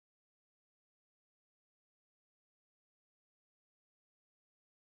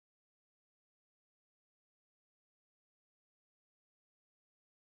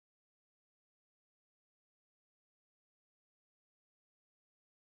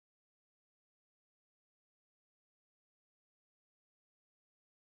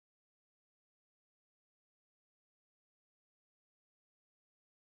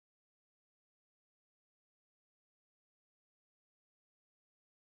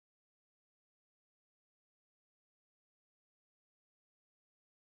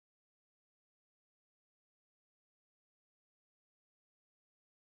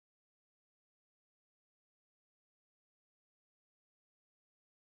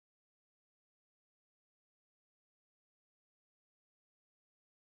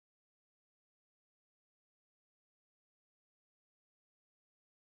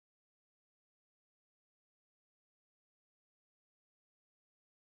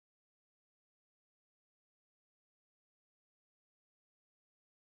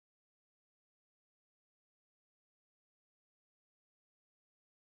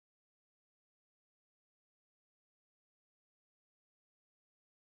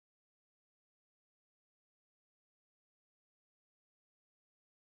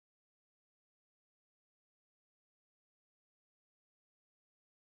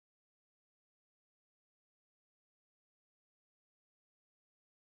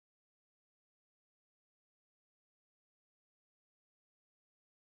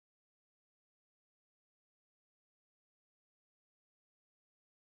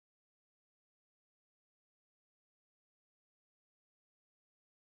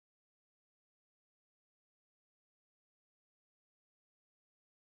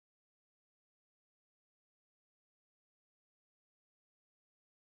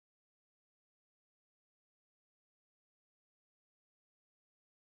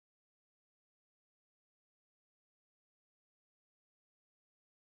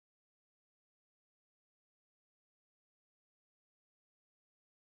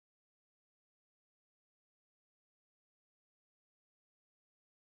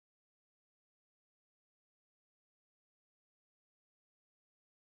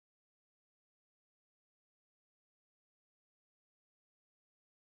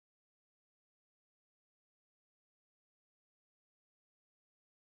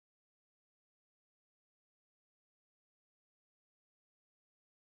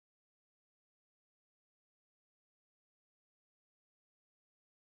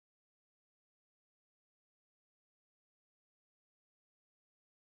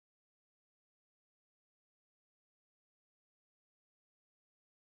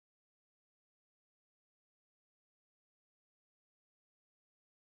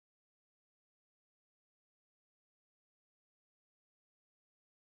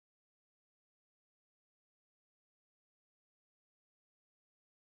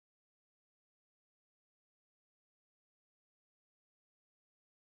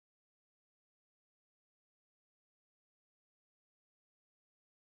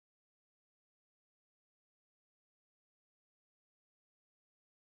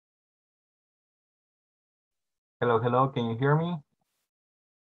Hello, hello, can you hear me?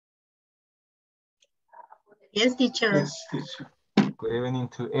 Yes, teacher. Yes, teacher. Good evening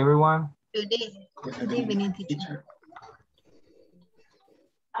to everyone. Good evening, teacher.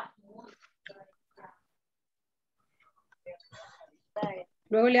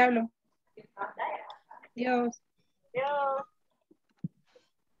 Luego le hablo. Dios.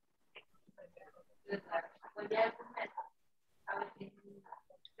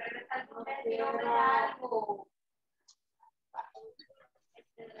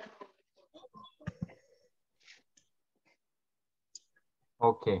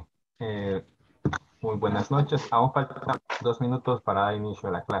 Ok, muy buenas noches. Aún faltan 2 minutos para dar inicio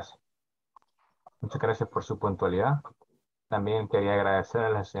a la clase. Muchas gracias por su puntualidad. También quería agradecer a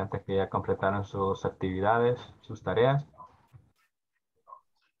los estudiantes que ya completaron sus actividades, sus tareas.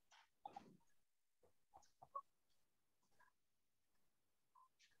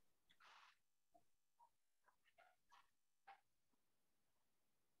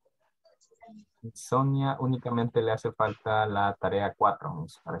 Sonia únicamente le hace falta la tarea 4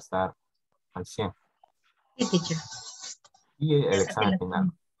 para estar al 100. Sí, teacher. Y el Esa examen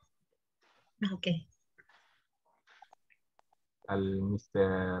final. Ok. Al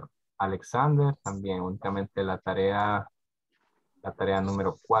Mr. Alexander también únicamente la tarea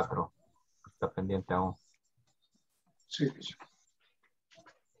número 4 está pendiente aún. Sí, teacher.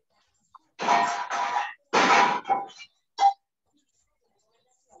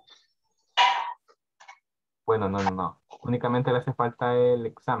 Bueno, no. Únicamente le hace falta el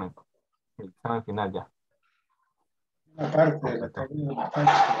examen final ya. Una parte de la tarea, una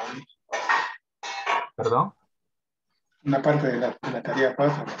parte todavía. ¿Perdón? Una parte de la tarea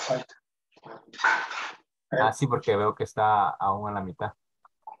 4 me falta. Ah, sí, porque veo que está aún a la mitad.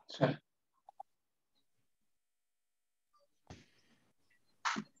 Sí.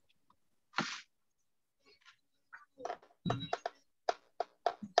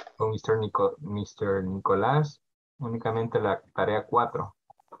 Con Mr. Nicolás, únicamente la tarea 4.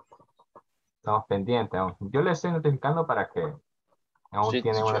 Estamos pendientes aún. Yo le estoy notificando para que aún Sí,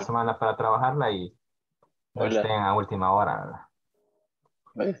 tienen una teacher. semana para trabajarla y no Hola. estén a última hora, ¿verdad?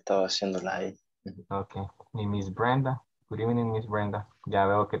 Hoy estaba haciéndola ahí. Ok. Y Miss Brenda. Good evening, Miss Brenda. Ya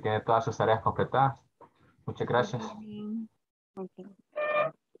veo que tiene todas sus tareas completadas. Muchas gracias. Okay.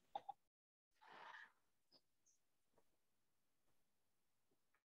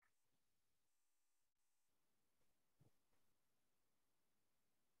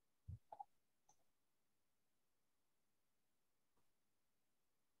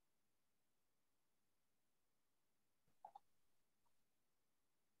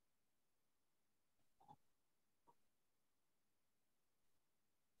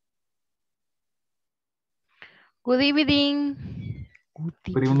 Good evening.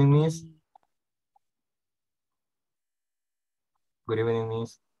 Good evening, Miss. Good evening,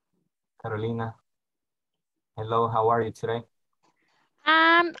 Miss Carolina. Hello, how are you today?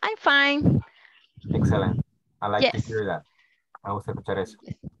 I'm fine. Excellent. I like to Yes. hear that. Me gusta escuchar eso.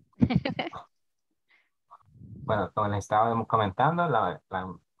 Bueno, como les estaba comentando,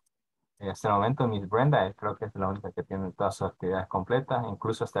 en este momento Miss Brenda creo que es la única que tiene todas sus actividades completas,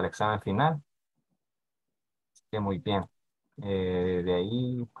 incluso hasta el examen final. Así que muy bien. De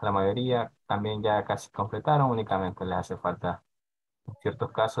ahí la mayoría también ya casi completaron, únicamente les hace falta en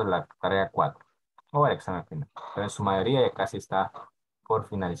ciertos casos la tarea 4 o el examen final. Pero en su mayoría ya casi está por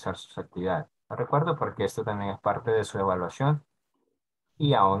finalizar sus actividades. Lo recuerdo porque esto también es parte de su evaluación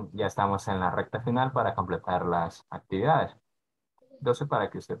y aún ya estamos en la recta final para completar las actividades. Entonces, para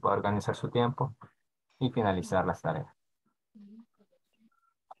que usted pueda organizar su tiempo y finalizar las tareas.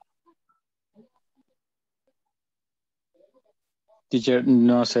 Teacher,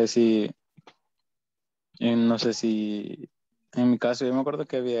 no sé si, en mi caso yo me acuerdo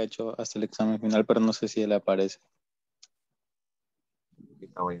que había hecho hasta el examen final, pero no sé si él aparece.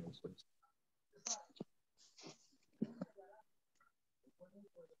 Ahorita voy a hacer eso.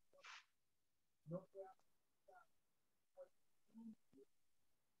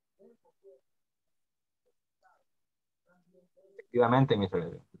 Efectivamente, mi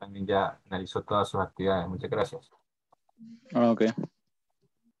señor, también ya analizó todas sus actividades. Muchas gracias. Ok.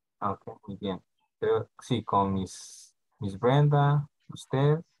 Ok, muy bien. Creo, sí, con Miss Brenda,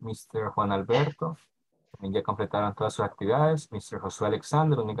 usted, Mr. Juan Alberto, también ya completaron todas sus actividades. Mr. Josué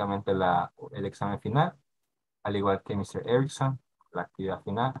Alexander, únicamente el examen final, al igual que Mr. Erickson, la actividad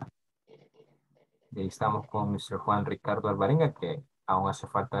final. Y ahí estamos con Mr. Juan Ricardo Alvarenga, que aún hace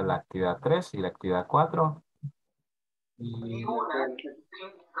falta la actividad 3 y la actividad 4. Y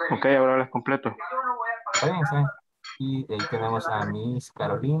Ok, ahora les completo. está bien, está bien. Y ahí tenemos a Miss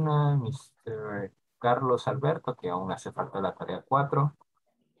Carolina, Mr. Carlos Alberto, que aún hace falta la tarea 4,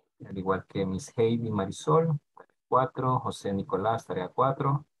 al igual que Miss Heidi Marisol, 4, José Nicolás, tarea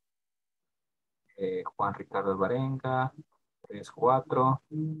 4, Juan Ricardo Barenga, 3, 4.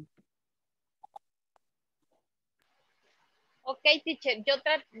 Ok, teacher, yo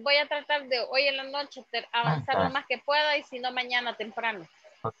voy a tratar de hoy en la noche avanzar lo más que pueda y si no mañana temprano.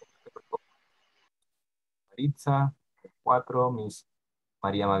 Maritza, 4, Miss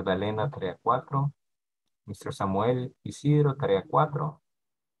María Magdalena, tarea 4, Mr. Samuel Isidro, tarea 4.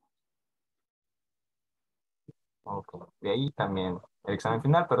 Okay. De ahí también el examen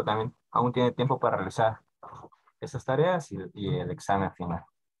final, pero también aún tiene tiempo para realizar esas tareas y el examen final.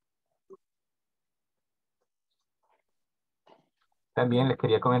 También les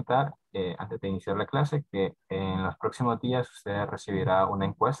quería comentar, antes de iniciar la clase, que en los próximos días usted recibirá una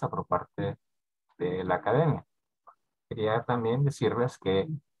encuesta por parte de la academia. Quería también decirles que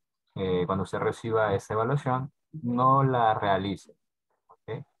cuando usted reciba esta evaluación, no la realice.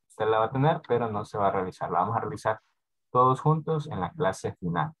 ¿Ok? Usted la va a tener, pero no se va a realizar. La vamos a realizar todos juntos en la clase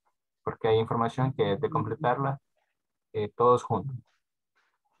final, porque hay información que es de completarla todos juntos.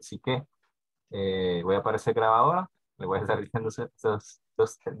 Así que voy a aparecer grabadora, le voy a estar diciendo estos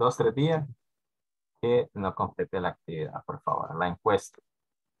 2, 3 días que no complete la actividad, por favor, la encuesta,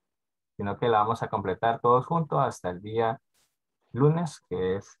 sino que la vamos a completar todos juntos hasta el día lunes,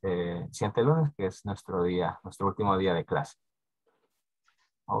 que es siguiente lunes, que es nuestro último día de clase.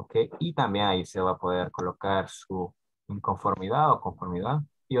 Ok, y también ahí se va a poder colocar su inconformidad o conformidad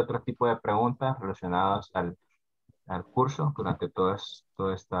y otro tipo de preguntas relacionadas al curso durante todas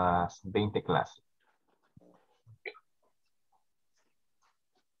estas 20 clases.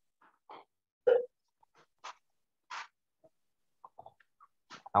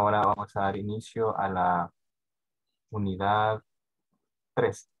 Ahora vamos a dar inicio a la unidad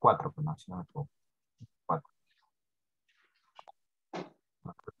 3, 4, perdón, si no me equivoco. 4.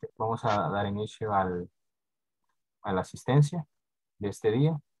 Vamos a dar inicio a la asistencia de este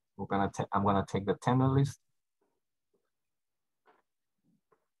día. I'm gonna take the attendance list.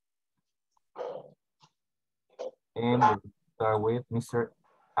 And we'll start with Mr.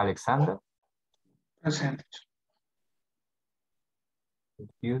 Alexander. Present.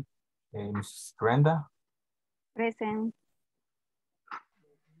 Thank you. Mrs. Brenda. Present.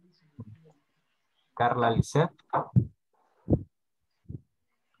 Carla Lisette.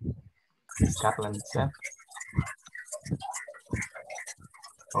 Carla Lisette.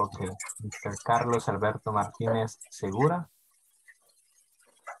 Okay. Mr. Carlos Alberto Martínez Segura.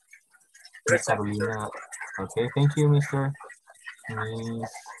 Miss Carolina. Okay, thank you, Miss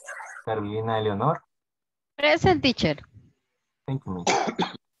Carolina Eleonor. Present, teacher. Thank you,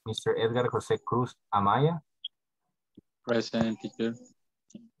 Mr. Edgar José Cruz Amaya. Present, teacher.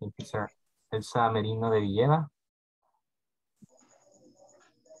 Thank you, sir. Elsa Merino de Villeda.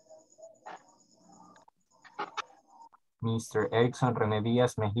 Mr. Erickson René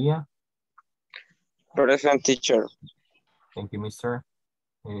Díaz Mejía. Present, teacher. Thank you, Mr.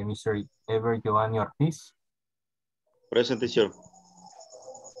 Mr. Ever Giovanni Ortiz. Present, teacher.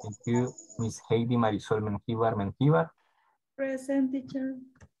 Thank you. Miss Heidi Marisol Mengíbar. Present, teacher.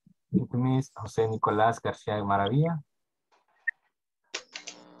 Thank you, Miss José Nicolás García Maravilla.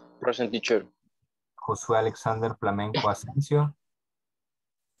 Present, teacher. Josué Alexander Flamenco Asensio.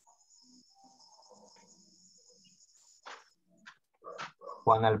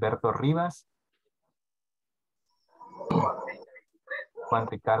 Juan Alberto Rivas. Juan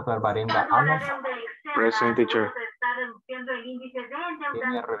Ricardo Alvarenga Alas. Present, teacher.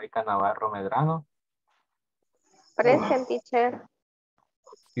 Kenia Rebeca Navarro Medrano. Present, teacher.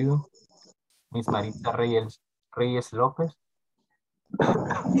 Thank you. Miss Maritza Reyes López.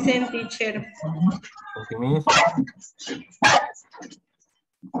 Present, teacher. Thank you, Miss.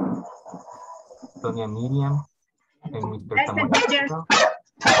 Sonia Miriam and Mr. Samuel.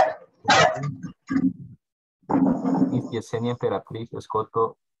 Miss Yesenia Emperatriz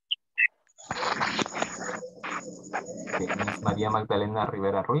Escoto. Miss María Magdalena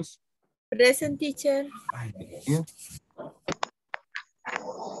Rivera Ruiz. Present, teacher. Thank you.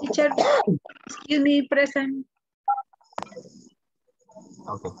 Teacher, excuse me, present.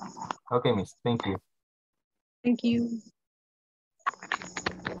 Okay. Okay, Miss. Thank you. Thank you.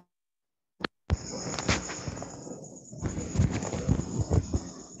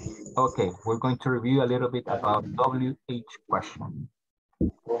 Okay, we're going to review a little bit about WH question.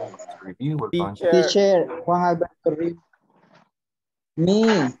 To review, we're going to... Teacher, Juan Alberto Rivas.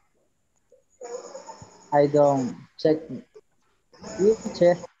 Me. I don't check.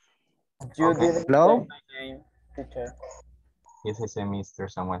 Teacher. You Okay. didn't Hello? say my name, teacher. Yes, I say Mr.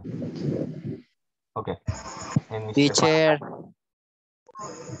 Samuel. Okay. And Mr. Teacher.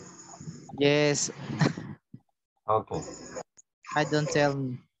 Yes. Okay. I don't tell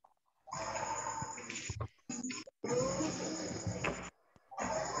me.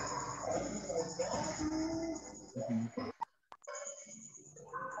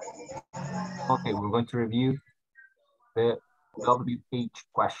 Okay, we're going to review the WH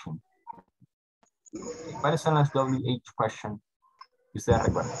question. ¿Cuáles son las WH question? Ustedes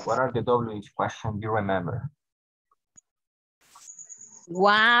recuerdan. What are the WH question you remember?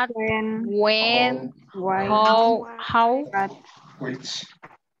 What, when, Why? how, Which?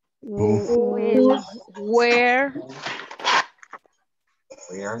 where, Where?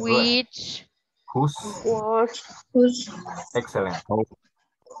 Good. which, Whose? Who's? Excellent.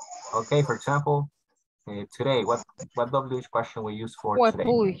 Okay, for example, today, what WH question we use for what, today?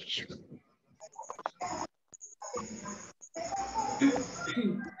 which.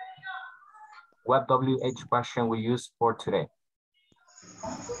 What WH question we use for today?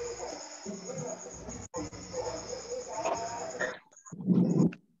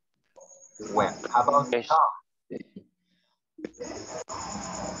 When? How about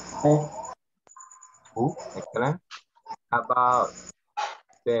who? Excellent. How about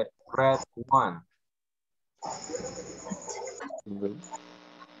the red one?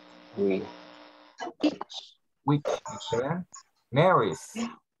 Which? Excellent. Mary's.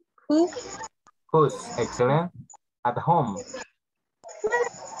 Who? Whose? Excellent. At home.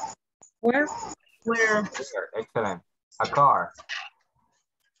 Where? Where? Excellent. A car.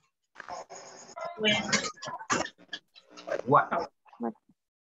 When? What?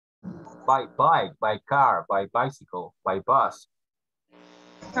 By bike, by car, by bicycle, by bus.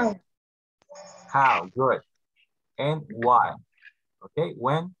 How? How? Good. And why? Okay,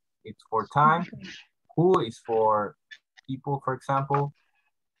 when? It's for time. Who is for people, for example.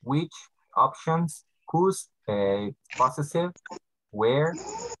 Which? Options. Whose? Possessive. Where?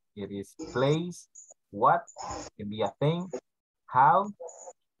 It is place. What? Can be a thing. How?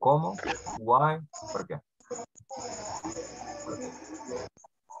 ¿Cómo? Why? ¿Por qué?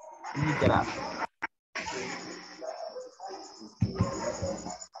 You get up.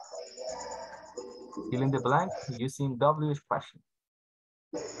 Fill in the blank using WH question.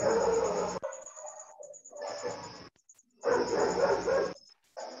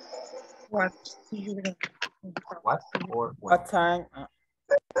 What do you do? What or when? What time?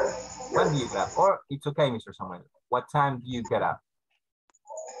 When do you get up? Or it's okay, Mr. Samuel. What time do you get up?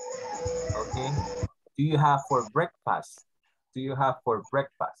 Okay. Do you have for breakfast? Do you have for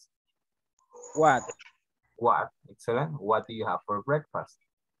breakfast? What? What? Excellent. What do you have for breakfast?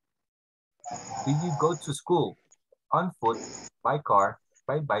 Do you go to school? On foot, by car,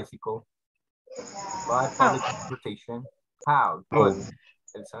 by bicycle, by public transportation? How? Good.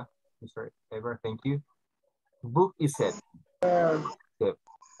 Elsa, Mr. Ever, thank you. Book is it? Good.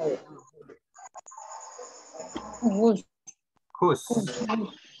 Who's? Whose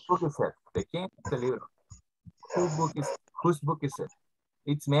book is it? ¿De quién es el libro? Whose book is it?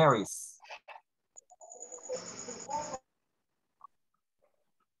 It's Mary's.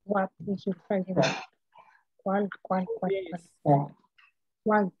 What is your favorite? ¿Cuál?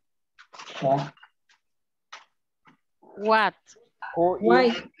 What?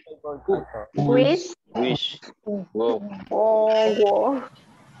 Why? Which? Whoa. Oh,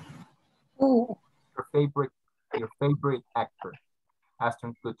 Who? Your favorite actor,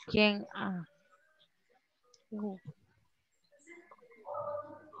 Aston Kutcher. ¿Quién?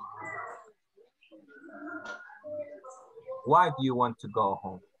 Why do you want to go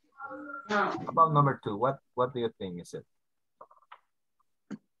home? About number 2, what do you think is it?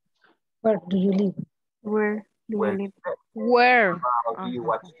 Where do you live? Where do Where you live? Where? How do you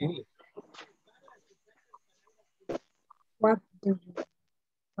watch TV? What do you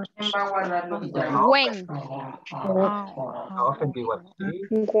watch? When? How often do you watch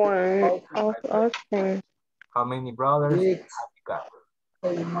TV? one of often. How many brothers have you got?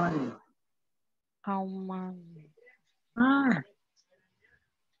 How many?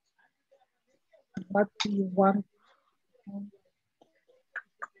 What do you want?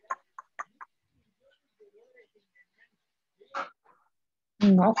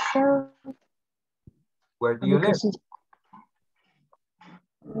 Not for. Where do you live?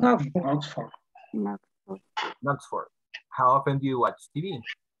 Not for. Not for. How often do you watch TV?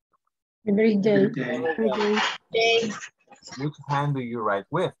 Every day. Which hand do you write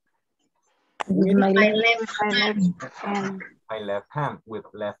with? With my left hand. My left hand, with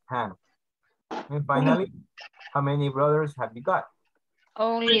left hand. And finally, how many brothers have you got?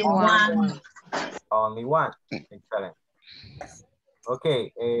 Only one. Only one. Excellent.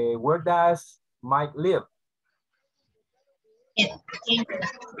 Okay, where does Mike live?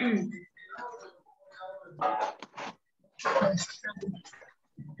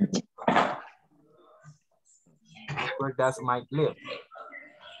 Where does Mike live?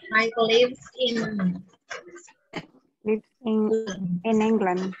 Mike lives in England.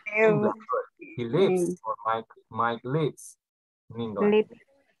 England. He lives, or Mike lives in England. Live.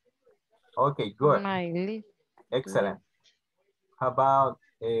 Okay, good. Mike live. Excellent. How about,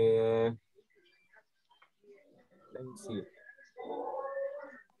 let me see.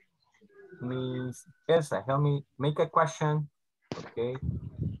 Miss Elsa, help me make a question. Okay.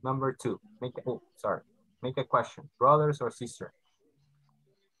 Number 2. Make a question. Brothers or sister?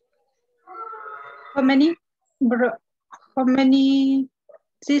 How many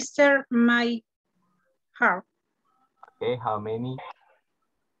sister Mike have? Okay, how many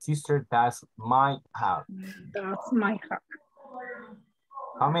sister does Mike have? That's my heart.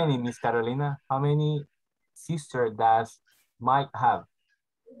 How many, Miss Carolina? How many sister does Mike have?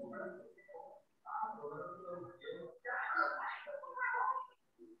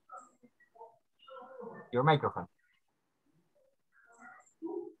 Your microphone.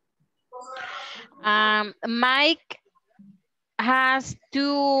 Mike has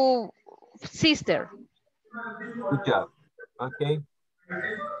 2 sisters. Good job. Okay.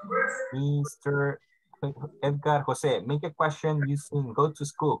 Mr. Edgar Jose, make a question using go to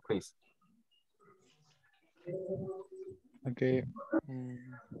school, please. Okay.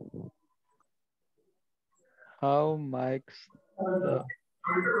 How Mike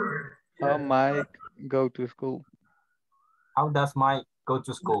go to school? How does Mike go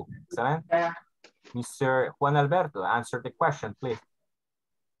to school? Excellent. Mr. Juan Alberto, answer the question, please.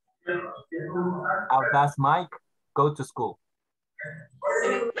 How does Mike go to school?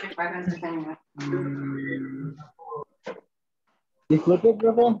 Disculpe,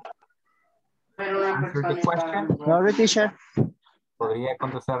 profe. Answer the question. Sorry, teacher. Podría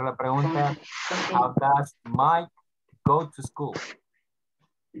contestar la pregunta. How does Mike go to school?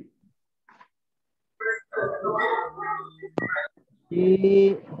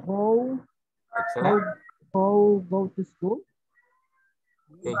 Excellent. How go to school?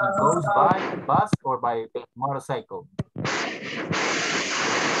 Okay, he goes by bus or by motorcycle?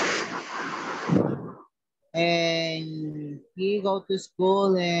 And he go to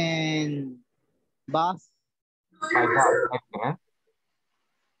school in bus. By bus. Excellent.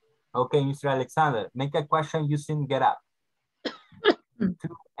 Okay, Mr. Alexander, make a question using get up. To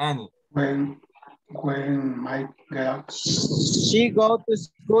Annie. When Mike get up. She go to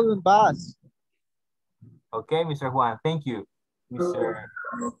school in bus. Okay, Mr. Juan, thank you. Mr.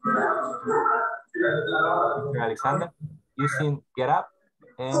 Alexander, using get up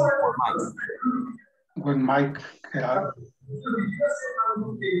and for Mike. When Mike get up.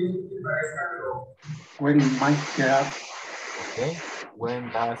 When Mike get up. Okay,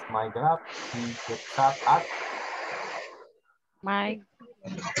 when does Mike get up? He gets up at? Mike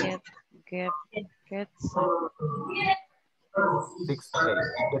gets up. 6:30. He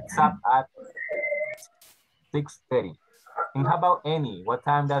gets up at 6:30. And how about Annie? What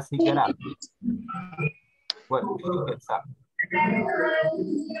time does he get up? What she gets up?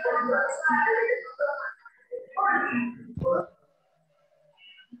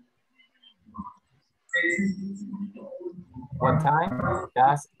 What time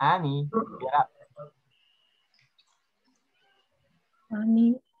does Annie get up?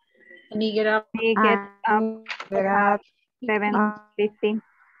 Annie get up. He gets up at 7:15.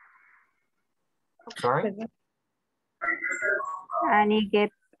 Sorry? And he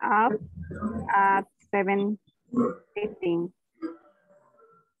gets up at 7:15.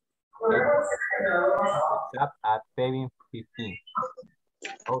 Okay. Gets up at 7:15.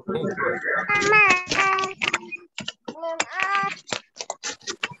 Okay, good.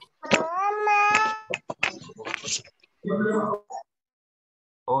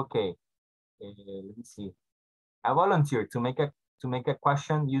 Okay, let me see. I volunteer to make a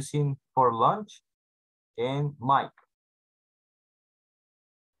question using for lunch and Mike.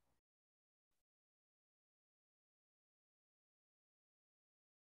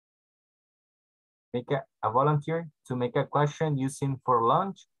 Make a volunteer to make a question using for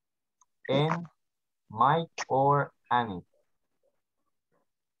lunch and Mike or Annie.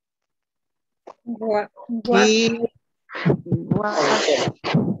 What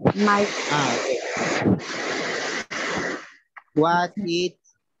Mike. What eat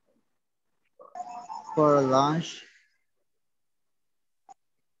for lunch?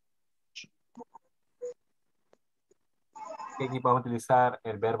 Aquí podemos utilizar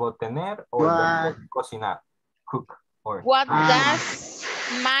el verbo tener o el verbo cocinar, cook. Or, What does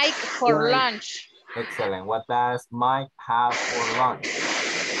Mike for lunch? Excellent. What does Mike have for lunch?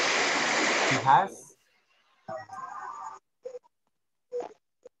 He has?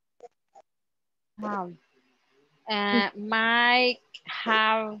 Mike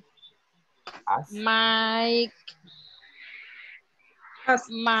have. Has? Mike.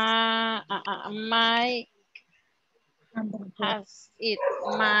 Mike has it.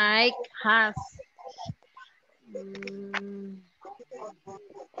 Mike has.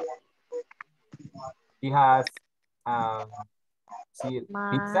 He has pizza.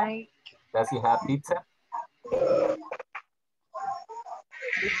 Mike. Does he have pizza?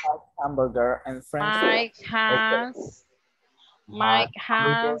 He has hamburger and French fries. Mike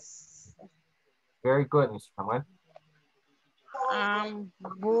has. Very good, Mr. Samuel.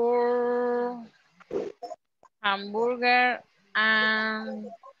 Hamburger and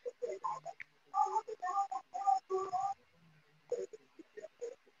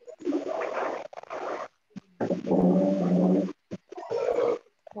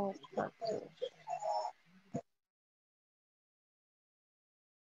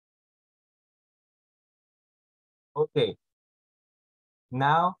Okay.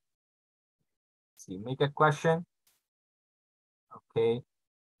 Now, see, make a question. Okay.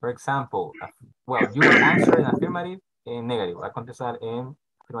 For example, well, you will answer in affirmative and negative. Va a contestar en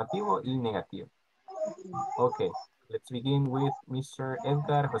afirmativo y negativo. Okay. Let's begin with Mr.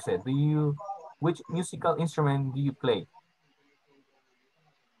 Edgar Jose. Which musical instrument do you play?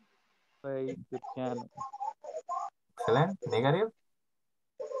 Play the piano. Excellent. Negative.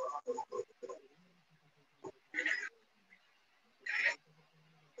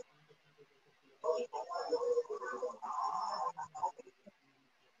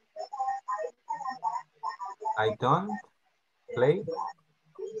 I don't play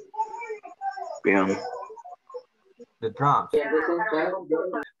Piano. the drums.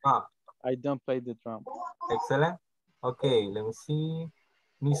 I don't play the drum. Excellent. Okay, let me see.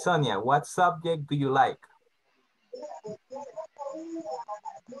 Miss Sonia, what subject do you like?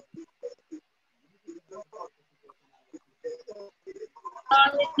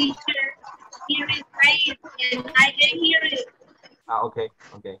 Sorry, teacher. Here is great, and I can hear it. Okay,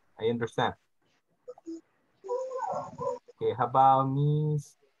 I understand. Okay, how about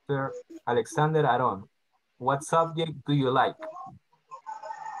Mr. Alexander Aron? What subject do you like?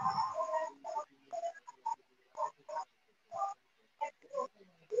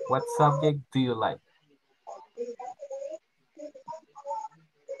 What subject do you like?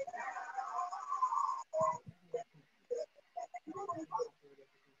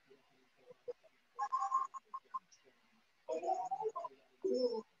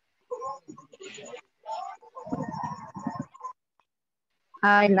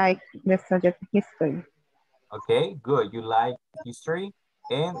 I like the subject history. Okay, good. You like history.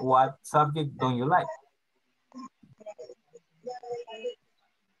 And what subject don't you like?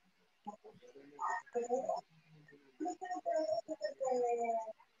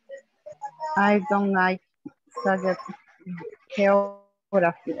 I don't like subject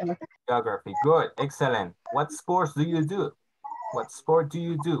geography. Geography. Good. Excellent. What sports do you do? What sport do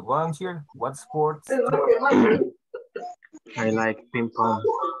you do? Volunteer? What sports do you do? I like ping pong.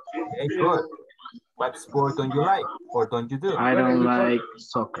 Okay, good. What sport don't you like or don't you do? I don't like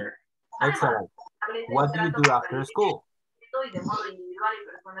soccer. Excellent. What do you do after school?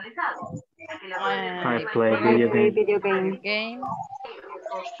 I play video game.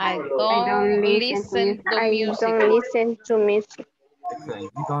 I don't listen to music. I don't listen to music. Excellent.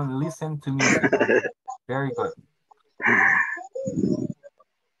 You don't listen to music. Very good.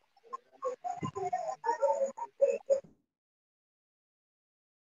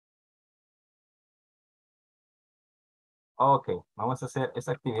 Ok, vamos a hacer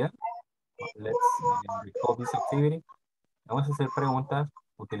esa actividad. Let's recall this activity. Vamos a hacer preguntas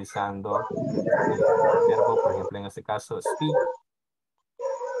utilizando el verbo, por ejemplo, en este caso, speak.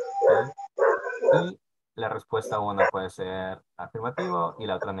 Okay. Y la respuesta una puede ser afirmativo y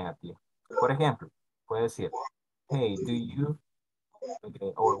la otra negativa. Por ejemplo, puede decir, hey, do you,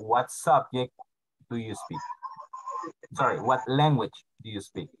 okay, or what subject do you speak? Sorry, what language do you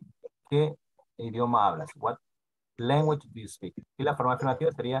speak? ¿Qué idioma hablas? What language do you speak? Y la forma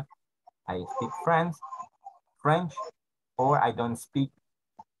afirmativa sería, I speak French, or I don't speak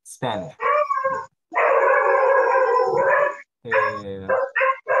Spanish.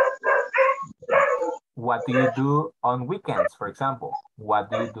 What do you do on weekends, for example? What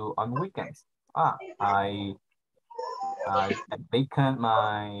do you do on weekends? I vacant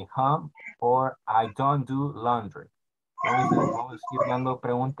my home, or I don't do laundry. Vamos a ir dando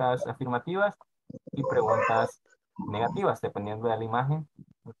preguntas afirmativas y preguntas negativas dependiendo de la imagen,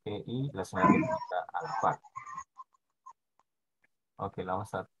 ok, y la señal dinámica a la par. Ok, la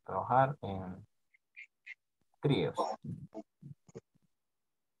vamos a trabajar en tríos.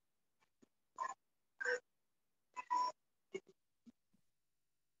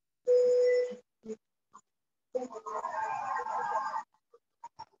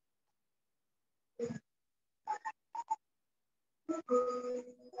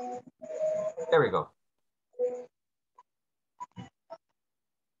 There we go.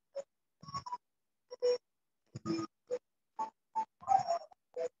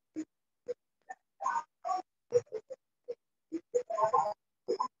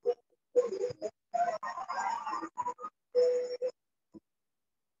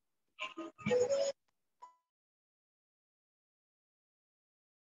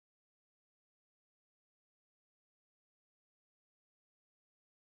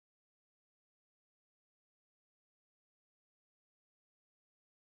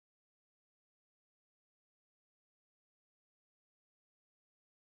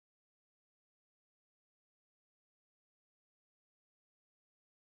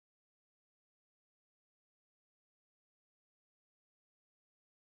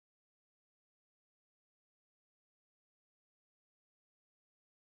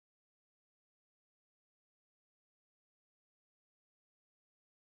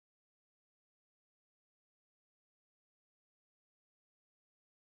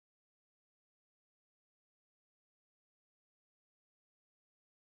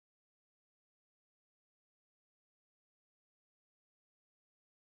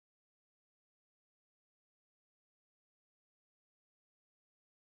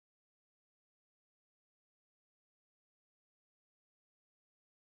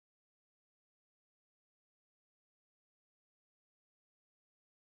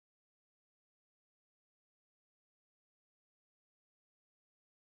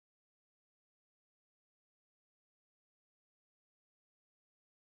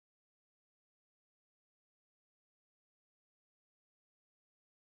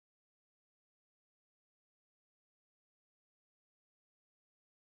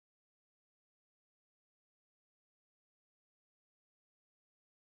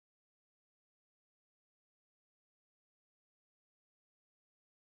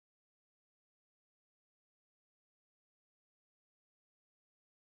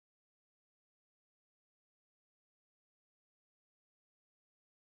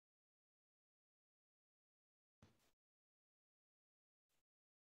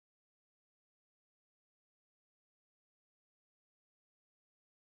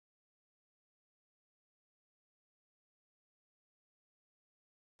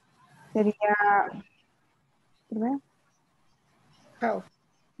 Sería, ¿verdad? How?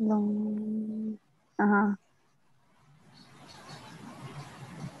 Ajá.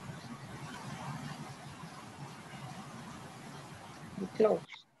 Close.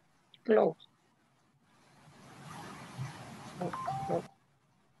 Close. Close. Close.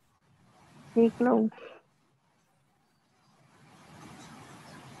 Sí, close.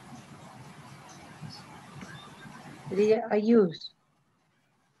 Sería I use.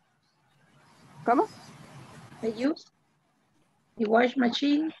 ¿Cómo? I use. The wash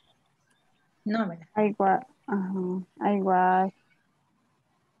machine. No, mira. I wash, ajá.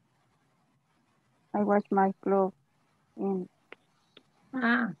 I wash my clothes in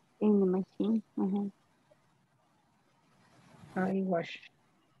Ah, the machine. Ajá. I wash.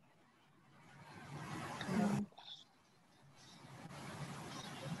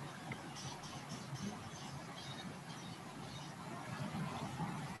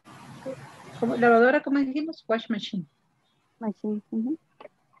 Como lavadora, como dijimos, wash machine. Machine. Ujú.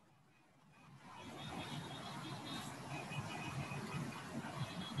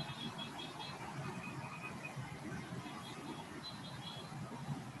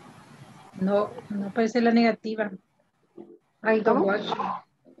 No, no aparece la negativa. I don't ¿Cómo? wash.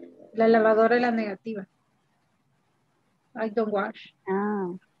 La lavadora es la negativa. I don't wash. Ah.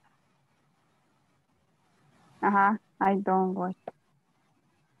 Ajá. I don't wash.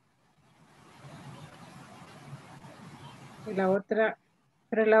 Y la otra,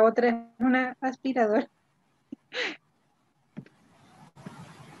 pero la otra es una aspiradora.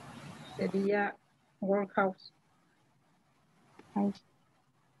 Sería workhouse. I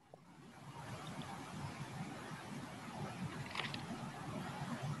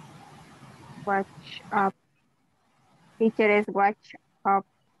watch up. Teacher es watch up.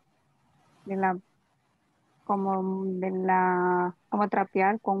 De la, como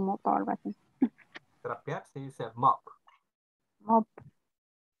trapear con moto o algo así. Trapear se dice mop, Mop.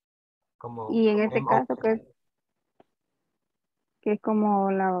 como Y en este caso, M-O-P. Que es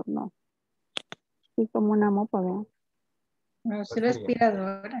como la, no, sí, como una mopa, ¿verdad? No, es ¿Cuál la sería?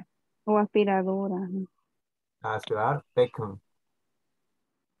 aspiradora. O aspiradora. Ajá. Aspirar, vacuum.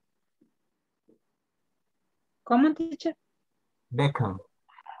 ¿Cómo, teacher? Vacuum.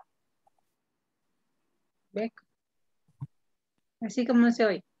 Ve, así como se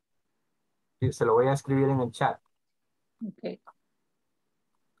oye. Sí, se lo voy a escribir en el chat. Ok.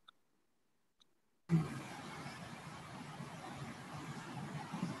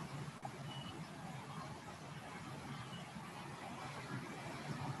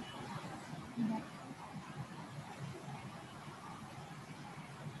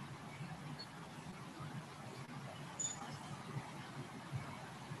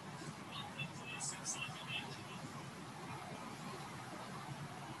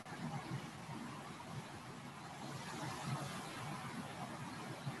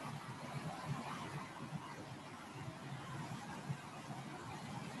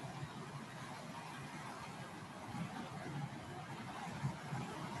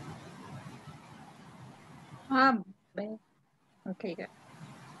 Ah, ve. Ok, good.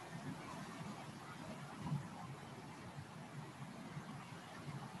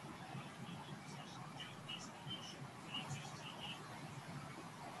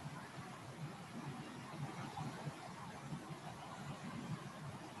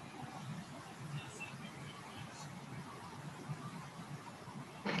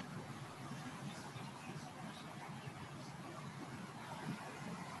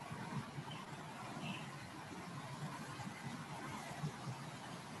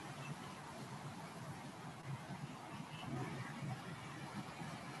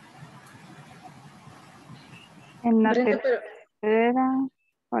 En la Brenda, pero, tercera,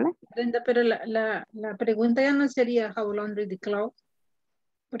 ¿hola? Brenda, pero la pregunta ya no sería how laundry the clothes,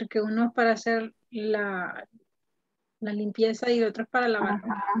 porque uno es para hacer la limpieza y el otro es para lavar.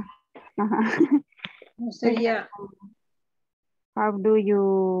 Ajá, ajá. No Sería, sería how do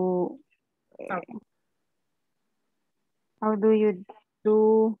you, how. how do you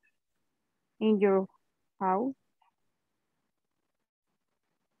do in your house?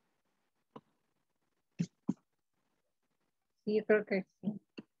 Sí, yo creo que sí.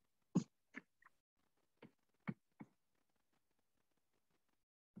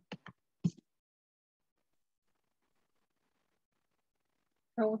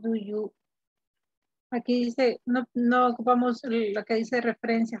 How do you. Aquí dice, no ocupamos la que dice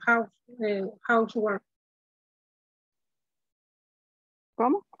referencia housework.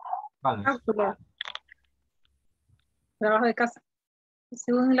 ¿Cómo? Vale. Housework. Trabajo de casa.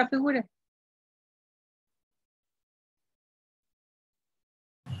 Según la figura.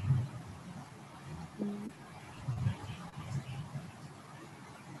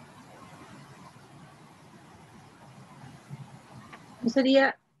 No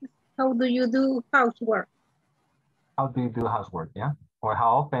sería how do you do housework. How do you do housework, yeah? Or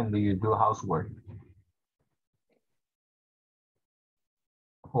how often do you do housework?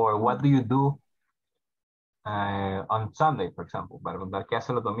 Or what do you do on Sunday, for example? Para preguntar qué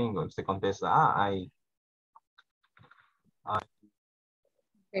hace los domingos, se contesta, I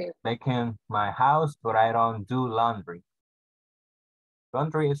Okay. vacuum my house, but I don't do laundry.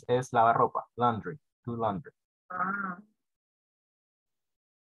 Laundry es lavar ropa. Laundry, do laundry. Ah,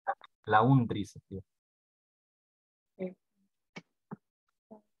 Laundry se escribe. okay.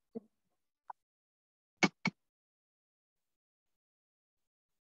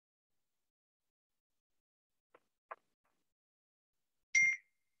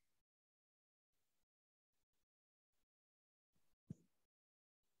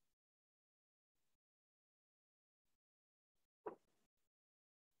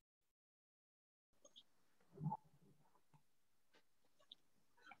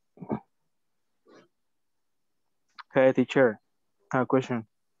 Okay, teacher, a question.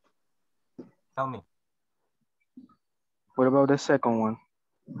 Tell me. What about the second one?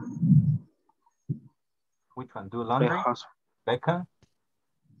 Which one? Do The laundry? house. Vacuum?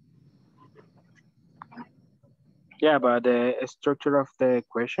 Yeah, but the structure of the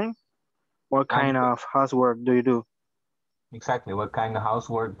question, what kind of housework do you do? Exactly. What kind of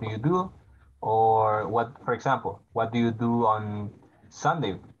housework do you do? Or what, for example, what do you do on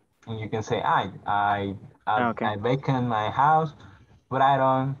Sunday? And you can say, Okay. I vacuum my house, but I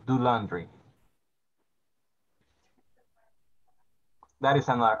don't do laundry. That is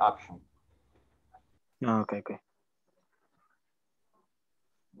another option. Okay, okay.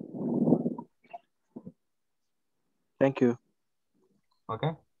 Thank you.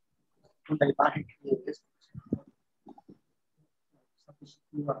 Okay.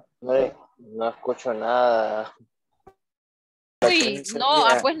 No escucho nada. Uy, no,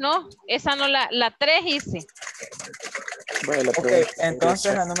 pues no. Esa no la 3 hice. Bueno, la Ok, pregunta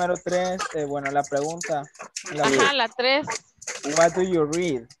entonces la podría número 3, bueno, la pregunta. Ajá, la 3. What do you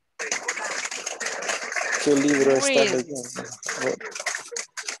read? ¿Qué libro estás Read. leyendo?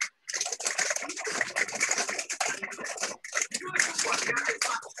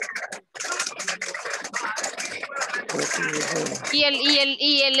 Y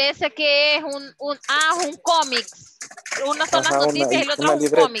el ese que es un cómics. Uno son las Ajá, noticias y el otro una es un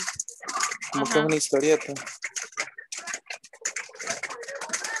libreta. cómic. Como que es Ajá. una historieta.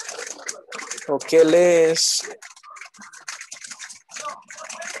 ¿O qué lees?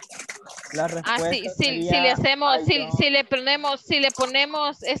 La respuesta Sí, sería, si le hacemos, I don't. si le ponemos,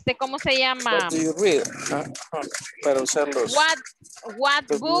 ¿cómo se llama? What do you read? Para usarlos.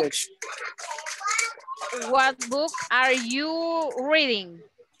 What book are you reading?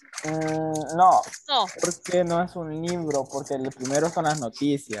 No, No. porque no es un libro, porque el primero son las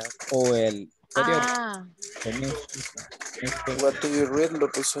noticias o el periódico. Ah. What do you read? Lo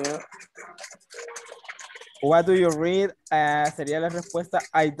puse. What do you read? Sería la respuesta.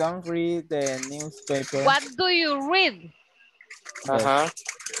 I don't read the newspaper. What do you read? Ajá.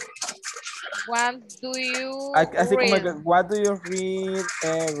 What do you Así como read? que, what do you read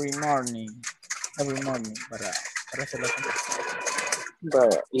every morning? Every morning, para hacerlo.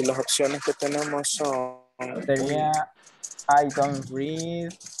 Vaya, y las opciones que tenemos son... Sería, I don't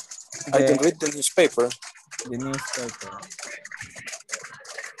read I don't read the newspaper. The newspaper.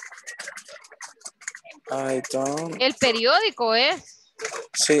 I don't... El periódico es.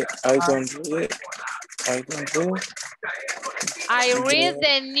 Sí, I don't read. I don't read. I read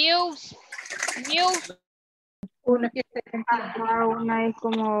the news. Una fiesta de Ajá, cumpleaños, una es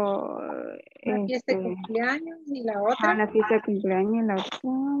como una fiesta de cumpleaños y la otra. la fiesta de cumpleaños y la otra.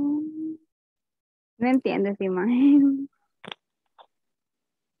 No entiendo esa imagen.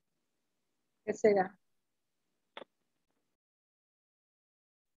 ¿Qué será?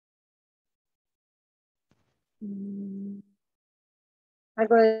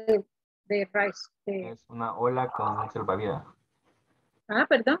 Algo de rice. Es una ola con un salvavidas. Ah,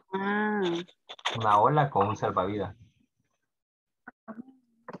 perdón. Una ola con un salvavidas.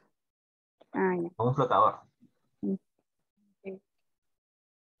 Ya. Con un flotador.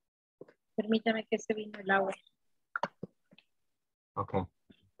 Permítame que se vino el agua. Ok.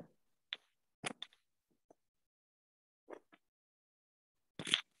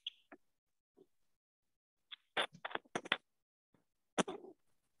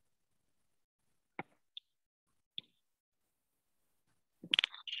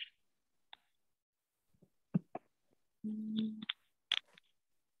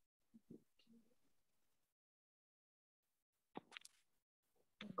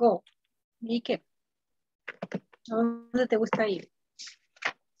 Go. ¿Y qué? ¿A dónde te gusta ir?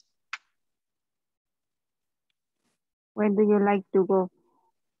 Where do you like to go?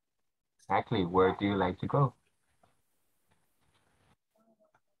 Exactly. Where do you like to go?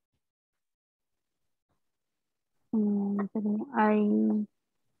 I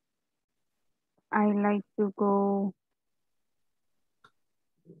like to go.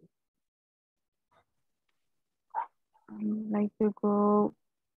 I like to go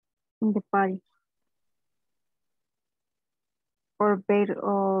in the party or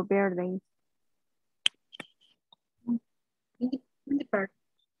birthday. In the park.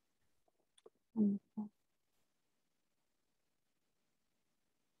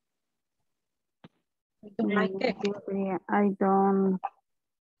 I don't like it.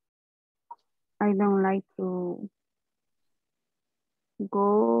 I don't like to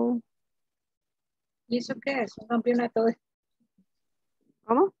go. ¿Y eso qué es? Un campeonato de...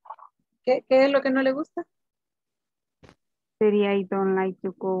 ¿Cómo? ¿Qué es lo que no le gusta? Sería I don't like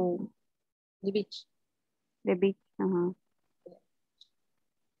to go. The beach. The beach. Ajá.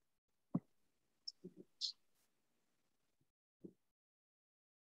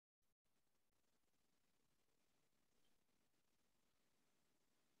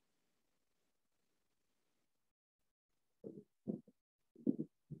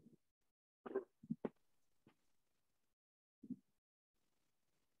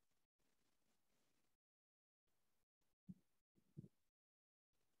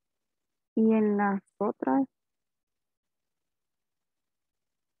 Y en las otras,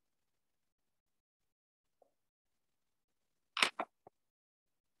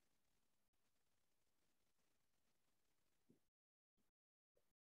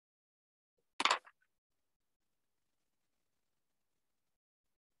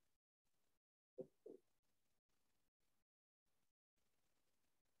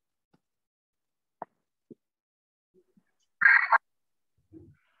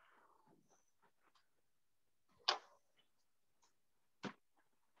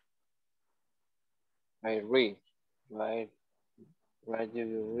 I read. Why do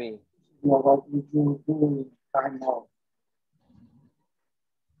you read? What did you do in time off?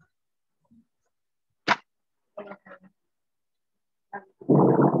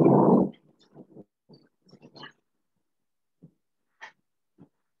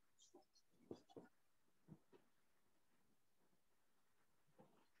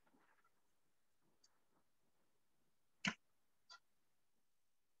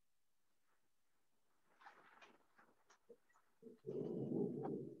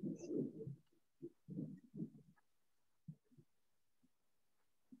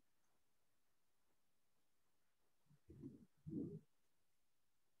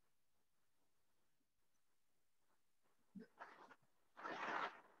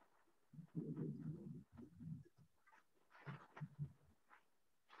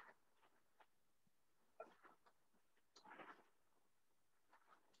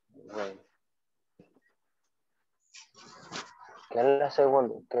 Right. ¿Qué es la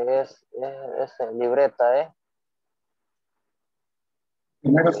segunda? ¿Qué es libreta,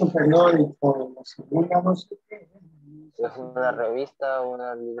 Primero es un periódico, la segunda no sé qué. Es una revista o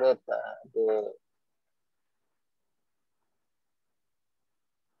una libreta de...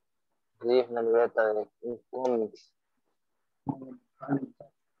 Sí, es una libreta de un cómics.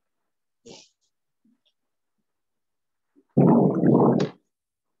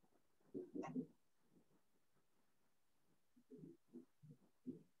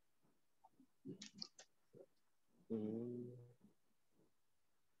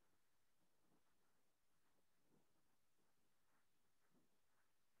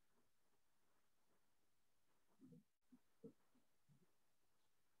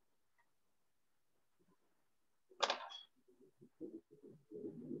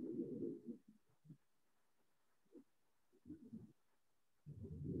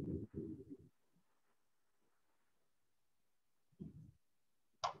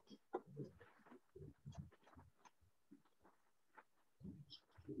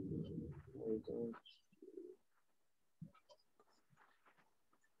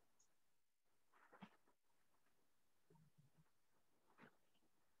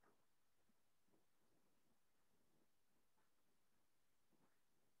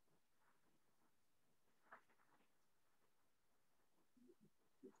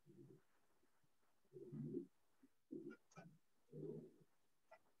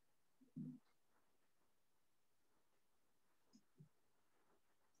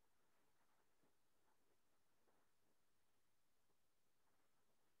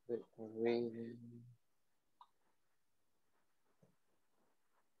 Reading.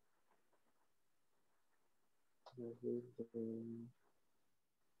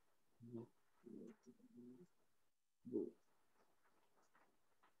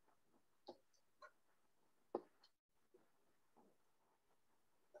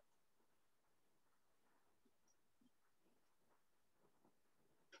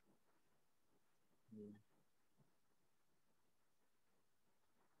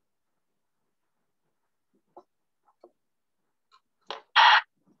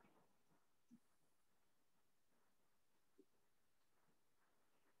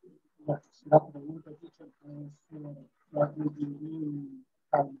 La pregunta teacher, es what did you do in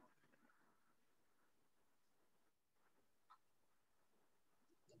time off?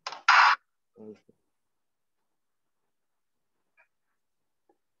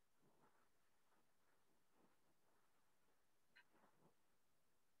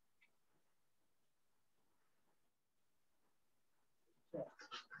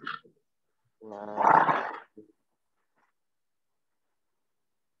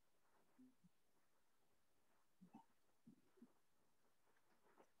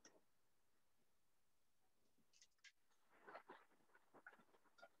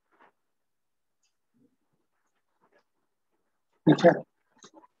 Teacher,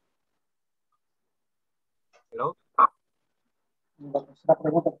 Hello. la tercera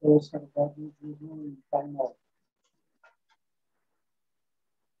pregunta puede ser what did you do in time off?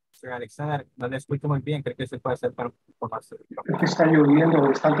 Señor Alexander, no le escucho muy bien, creo que se puede hacer para un poco más. Es que está lloviendo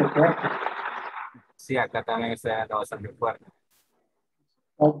bastante fuerte. Sí, acá también está lloviendo bastante fuerte.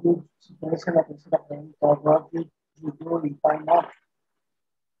 Si puede ser la tercera pregunta, what did you do in time off?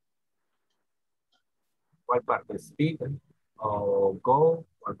 ¿Cuál parte? Speak o go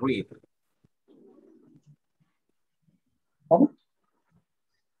o read. ¿Cómo?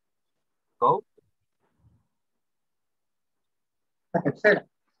 Go. La tercera.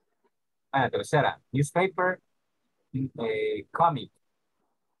 La tercera. Newspaper, comic.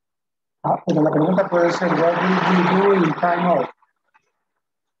 Pero la pregunta puede ser what did you do in time off?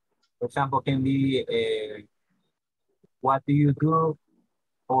 For example, can be what do you do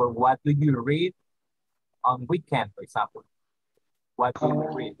or what do you read on weekend, for example? What do you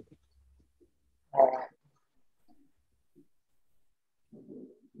read?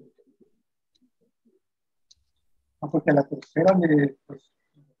 Porque la tercera de, pues,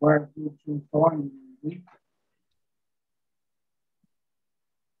 where do you go and read?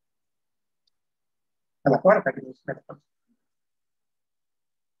 A la cuarta que es la cuarta.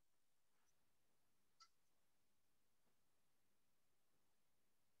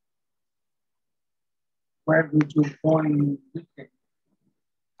 Where do you go in weekend?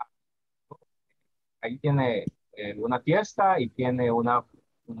 Ahí tiene una fiesta y tiene una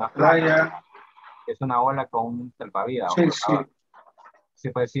Playa. Es una ola con un salvavidas. Sí, sí.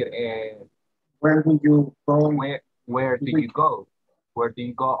 Se puede decir, Where do you go? Where do you go? Where do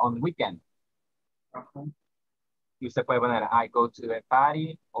you go on weekend? Y usted puede poner, I go to the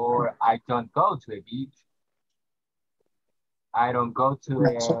party or I don't go to the beach. I don't go to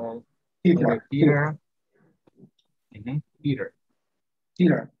the theater. Theater.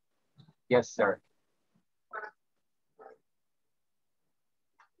 Theater. Yes, sir.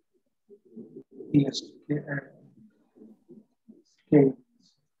 Yes.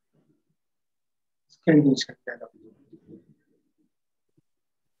 Skating.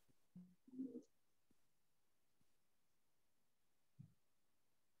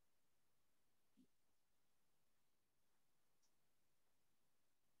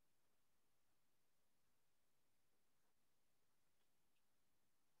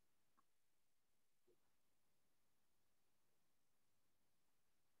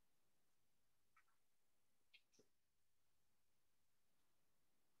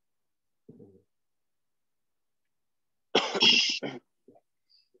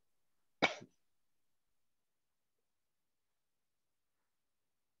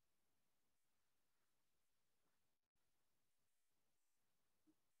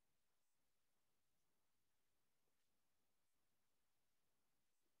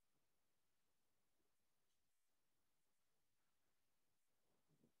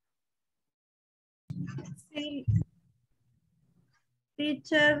 Sí.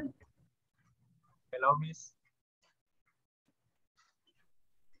 Teacher. Hello, miss.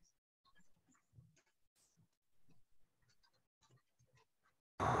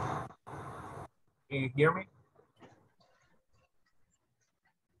 Can you hear me?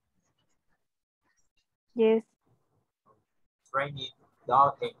 Yes. It's raining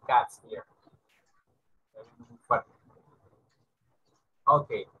dogs and cats here.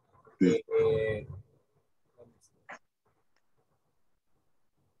 Okay.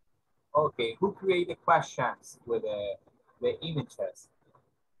 Okay, who created questions with the images?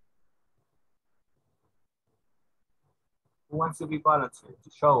 Who wants to be volunteer to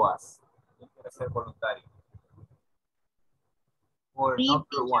show us? ¿Quién quiere ser voluntario? Or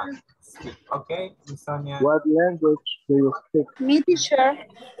number one, speak. Okay, Miss Sonia. What language do you speak? Me, teacher.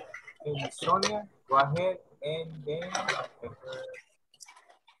 Okay, Miss Sonia, go ahead and then.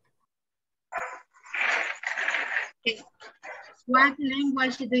 Okay. What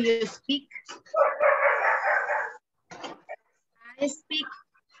language do you speak? I speak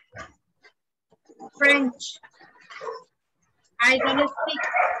French. I don't speak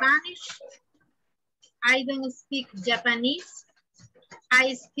Spanish. I don't speak Japanese.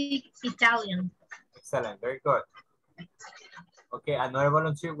 I speak Italian. Excellent, very good. Okay, another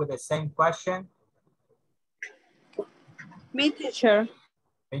volunteer with the same question. Me, teacher.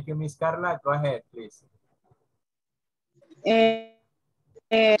 Thank you, Miss Carla. Go ahead, please.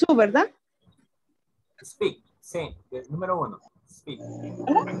 Tú, ¿verdad? Speak, same. Número uno, speak.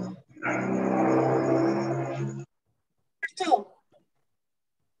 Two.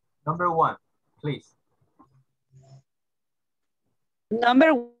 Number one, please.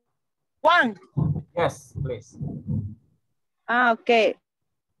 Number one. Yes, please. Okay.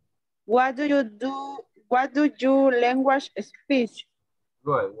 What do you do? What do you language speak?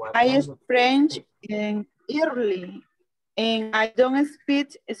 Good. I speak French and early, and I don't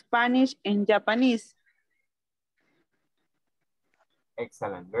speak Spanish and Japanese.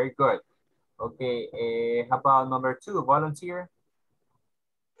 Excellent, very good. Okay, how about number two, volunteer?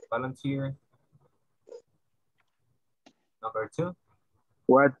 Volunteer. Number two.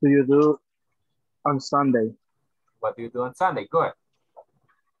 What do you do on Sunday? What do you do on Sunday? Good.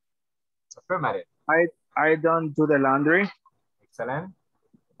 Affirmative. I don't do the laundry. Excellent.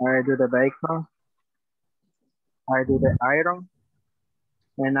 I do the bacon. I do the iron.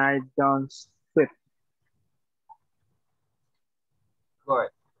 And I don't sweep. Good.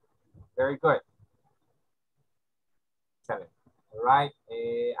 Very good. Excellent. All right.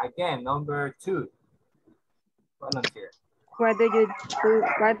 Again, number 2. Volunteer. What do you do?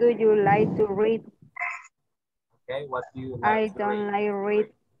 What do you like to read? Okay, what do you I like to don't read? like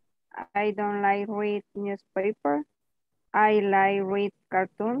read. I don't like read newspaper. I like read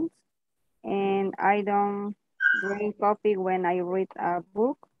cartoons, and I don't drink coffee when I read a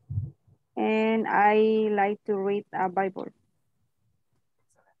book. And I like to read a Bible.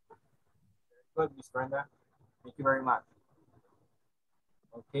 Good, Miss Brenda. Thank you very much.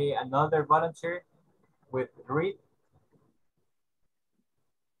 Okay, another volunteer with read.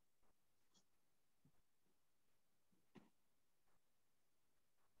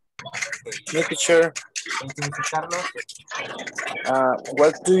 Me, teacher. Thank you, Mr. Carlos.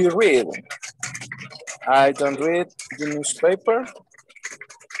 What do you read? I don't read the newspaper.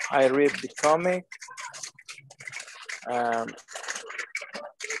 I read the comic. Um,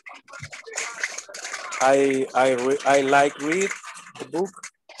 I like read the book.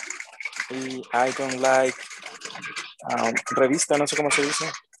 Y I don't like revista, no sé cómo se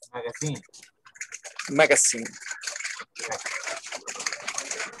dice. Magazine. Magazine.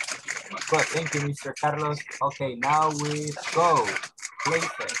 Good, thank you, Mr. Carlos. Okay, now we go.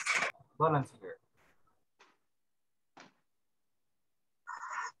 Places. Volunteer.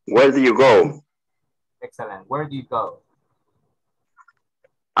 Where do you go? Excellent. Where do you go?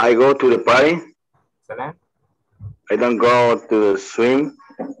 I go to the party. Excellent. I don't go to the swim.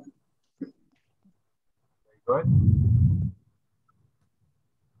 Very good.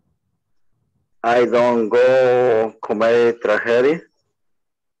 I don't go comer tragedia.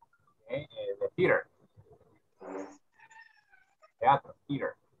 Okay, the theater. Teatro,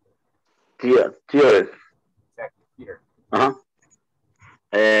 theater. Theater. Exactly, theater. Uh-huh.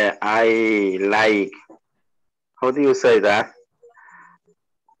 I like, how do you say that?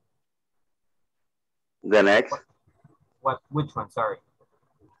 The next. Which one? Sorry.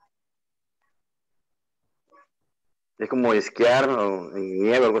 Es como esquiar o en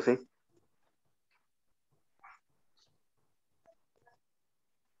nieve, algo así.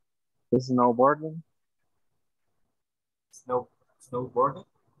 Snowboarding. Snowboarding.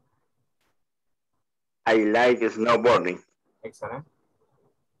 I like snowboarding. Excellent.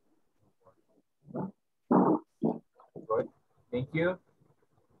 Good. Thank you.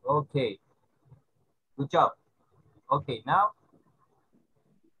 Okay. Good job. Okay, now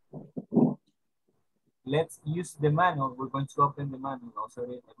let's use the manual. We're going to open the manual, also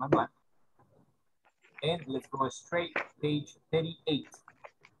the manual. And let's go straight, page 38.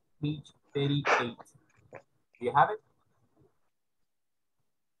 Page 38. Do you have it?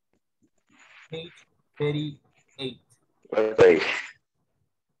 Page 38. Okay.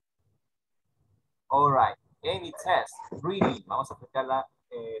 All right. And it says, reading. Vamos a aplicar la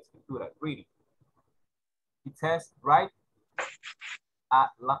escritura. Reading. It says, write a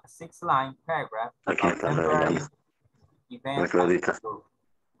 6-line paragraph about temporary events at your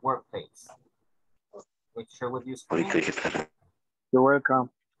workplace. Make sure with your screen. You're welcome.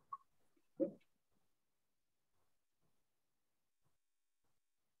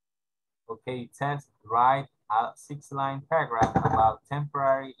 Okay, it says, write a 6-line paragraph about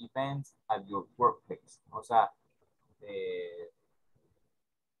temporary events at your workplace. O sea,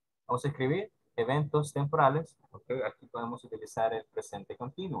 vamos a escribir eventos temporales. Okay, aquí podemos utilizar el presente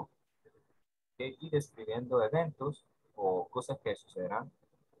continuo. Okay, y describiendo eventos o cosas que sucederán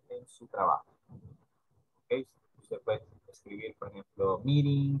en su trabajo. Okay, usted puede escribir, por ejemplo,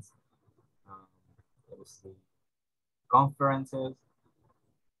 meetings, conferences,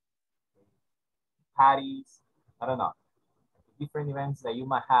 parties, I don't know, different events that you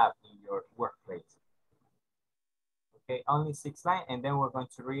might have in your workplace. Okay, only 6 lines, and then we're going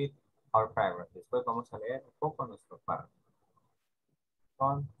to read our paragraph. Después vamos a leer un poco nuestro párrafo.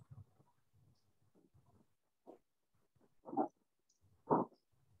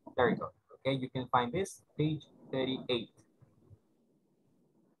 There you go. Okay, you can find this page 38.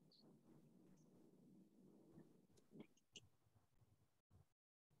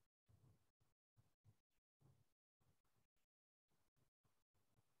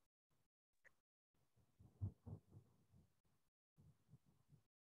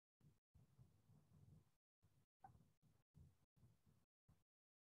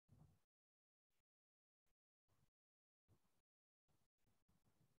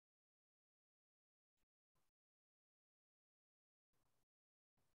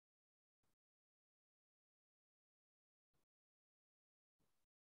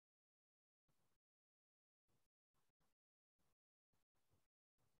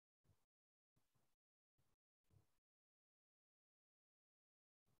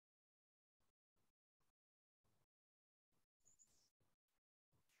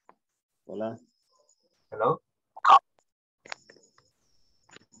 Hola. Hello.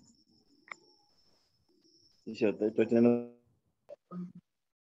 Sí, sí, estoy teniendo...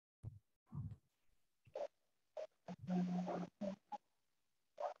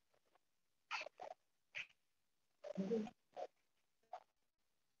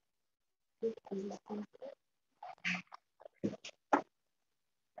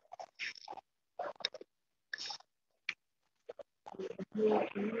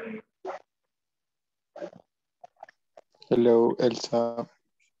 Hello, Elsa.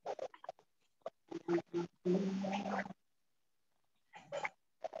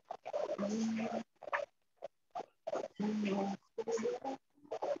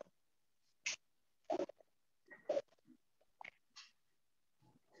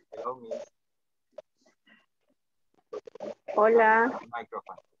 Hello, Miss. Hola.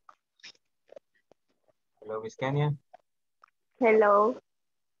 Microphone. Hello, Miss Kenya. Hello.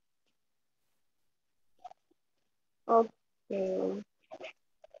 Okay.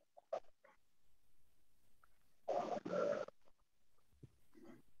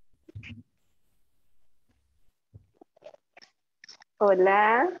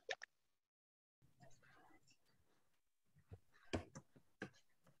 Hola.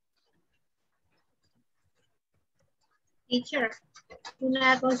 Teacher,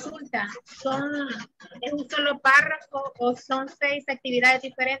 una consulta. ¿Es un solo párrafo o son 6 actividades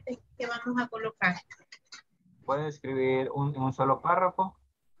diferentes que vamos a colocar? Puede escribir un solo párrafo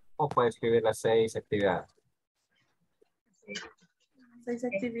o puede escribir las 6 actividades. 6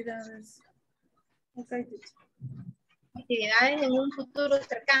 actividades. Okay, teacher. Actividades en un futuro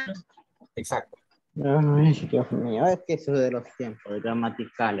cercano. Exacto. Ay, Dios mío, es que eso de los tiempos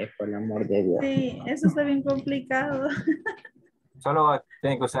gramaticales, por el amor de Dios. Sí, eso está bien complicado. Solo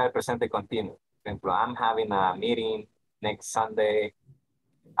tiene que usar el presente continuo. Por ejemplo, I'm having a meeting next Sunday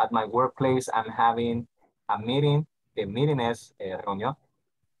at my workplace. I'm having a meeting. El meeting es reunión.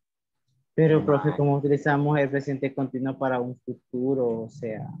 Pero, profe, ¿cómo utilizamos el presente continuo para un futuro? O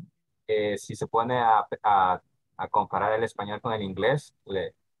sea, Si se pone a comparar el español con el inglés,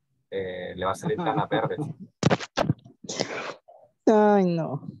 le va a salir canas verdes. ay,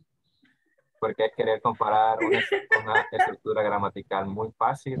 no. Porque es querer comparar una estructura gramatical muy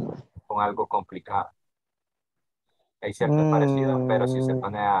fácil con algo complicado. Hay ciertos parecidos, pero si se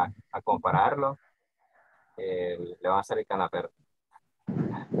pone a compararlo, le van a salir canas verdes.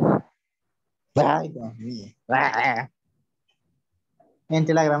 Ay, Dios mío.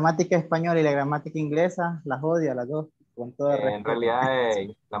 Entre la gramática española y la gramática inglesa, las odio a las dos, con todo el En respeto.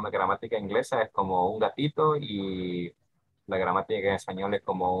 realidad, la gramática inglesa es como un gatito y la gramática en español es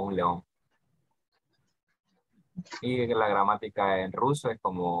como un león. Y la gramática en ruso es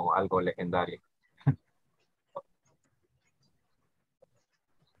como algo legendario.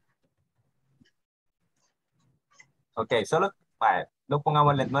 Ok, solo vale,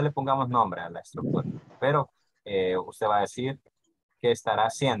 no le pongamos nombre a la estructura, pero usted va a decir qué estará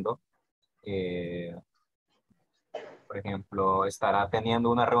haciendo. eh, por ejemplo, estará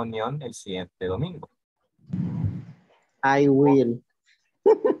teniendo una reunión el siguiente domingo. I will.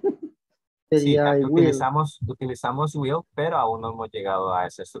 Sí, Sería I will. utilizamos will, pero aún no hemos llegado a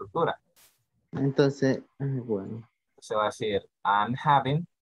esa estructura. Entonces, bueno. Se va a decir, I'm having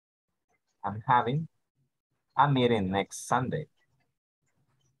a meeting next Sunday.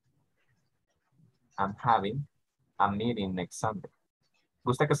 I'm having a meeting next Sunday.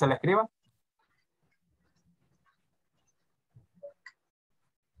 ¿Gusta que se le escriba?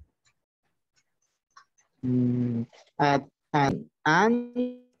 And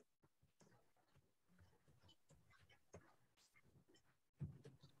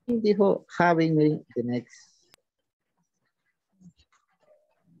dijo having meeting the next.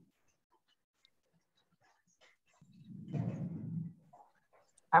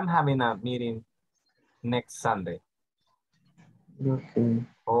 I'm having a meeting next Sunday. Okay.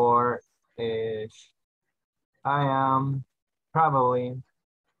 Or I am traveling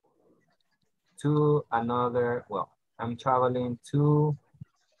to another, well, I'm traveling to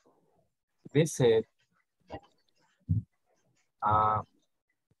visit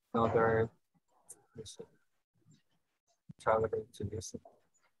another, traveling to visit.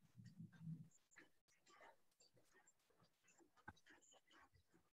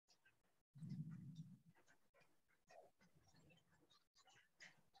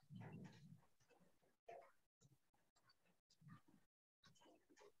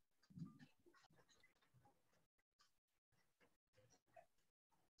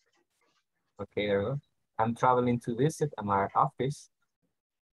 Okay, there we go. I'm traveling to visit my office.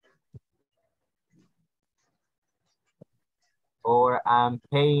 Or I'm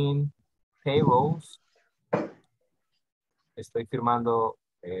paying payrolls. Estoy firmando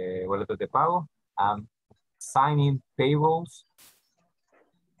boletos de pago. I'm signing payrolls.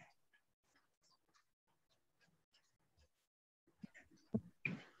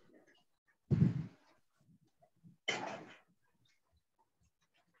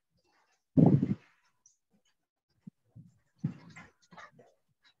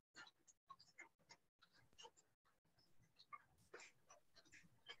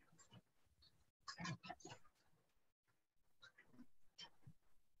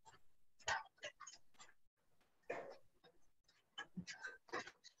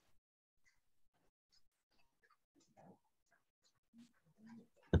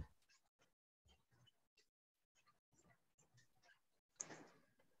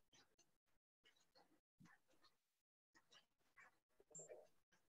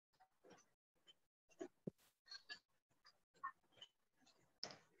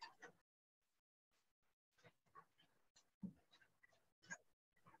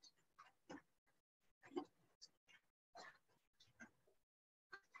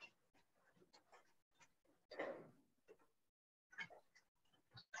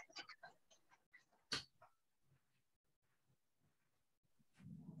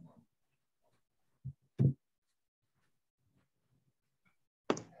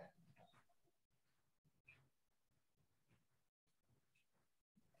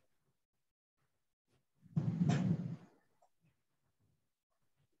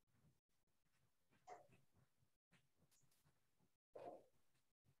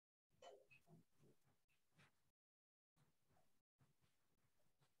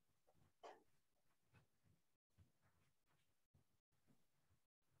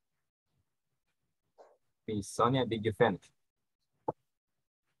 Miss Sonia, did you finish?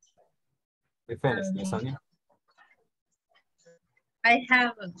 You finished, Miss Sonia? I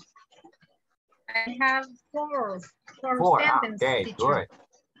have four sentences. Okay, teacher. good.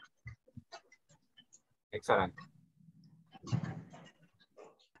 Excellent.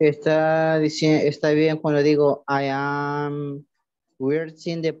 Está bien cuando digo I am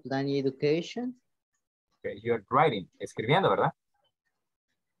working the planning education. Okay, you're writing, escribiendo, ¿verdad?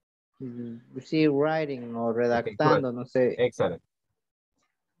 Sí, writing o redactando, no sé. Excellent.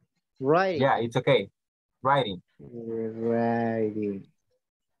 Writing. Yeah, it's okay. Writing. Writing.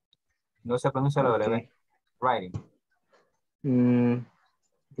 No se pronuncia la W. Okay. Writing.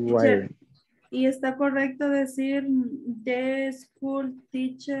 Teacher, Writing. y está correcto decir the school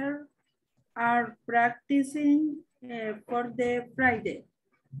teacher are practicing for the Friday.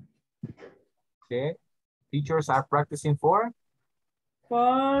 Okay. Teachers are practicing for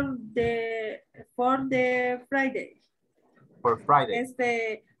For the Friday. For Friday.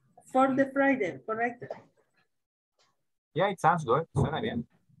 For the Friday, correcto. Yeah, it sounds good. Suena bien.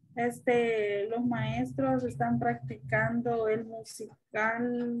 Los maestros están practicando el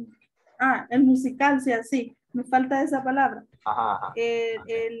musical. El musical, sí, así. Me falta esa palabra. Ajá.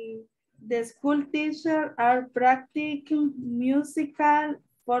 The school teacher are practicing musical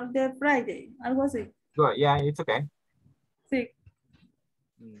for the Friday. Algo así. Good. Yeah, it's okay. Sí.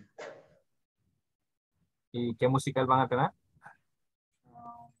 ¿Y qué musical van a tener?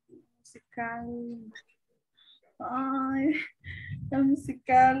 Musical. Ay, el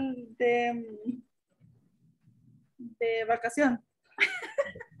musical de vacación.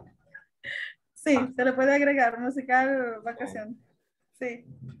 Sí, se le puede agregar musical vacación. Sí.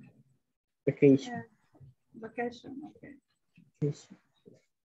 Vacation. Vacation, ok. Vacation.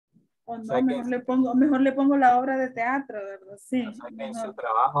 O no, mejor le pongo la obra de teatro, ¿verdad? Sí. O sea que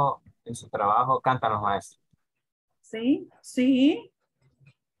en su trabajo cantan los maestros. Sí, sí.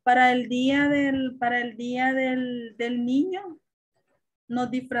 Para el día del niño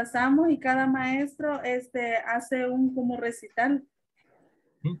nos disfrazamos y cada maestro hace un como recital.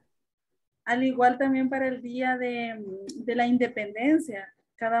 Al igual también para el día de la independencia.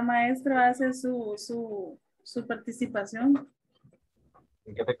 Cada maestro hace su participación.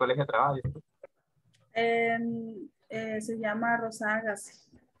 ¿En qué colegio trabajas? Se llama Rosagas.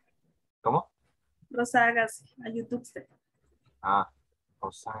 ¿Cómo? Rosagas, a YouTube.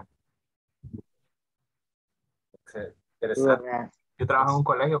 Rosagas. Interesante. Yo trabajo en un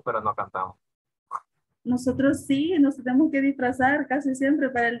colegio, pero no cantamos. Nosotros sí, nos tenemos que disfrazar casi siempre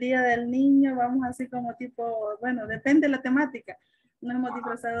para el Día del Niño. Vamos así como tipo, bueno, depende de la temática. Nos hemos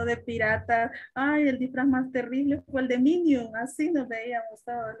disfrazado de piratas. Ay, el disfraz más terrible fue el de Minion. Así nos veíamos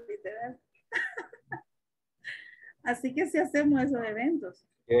todos, literal. Así que sí hacemos esos eventos.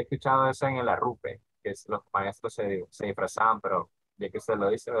 Yo he escuchado eso en el arrupe, que los maestros se disfrazaban, pero ya que usted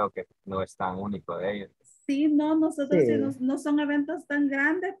lo dice, veo que no es tan único de ellos. Sí, no, nosotros sí, Sí. no son eventos tan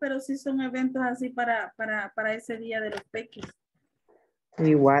grandes, pero sí son eventos así para ese día de los peques.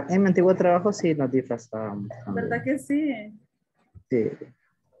 Igual, en mi antiguo trabajo sí nos disfrazábamos ¿Verdad también. que sí? Sí.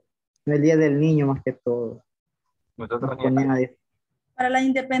 El día del niño más que todo. Nosotros Nos ponían a Para la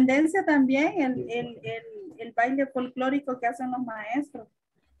independencia también, el baile folclórico que hacen los maestros.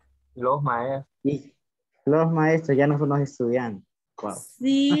 los maestros. y los maestros ya no son los estudiantes. Wow.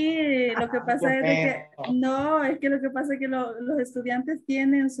 Sí, lo que pasa Qué es de que, feo. no, es que lo que pasa es que los estudiantes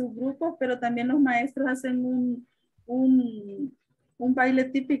tienen sus grupos, pero también los maestros hacen un baile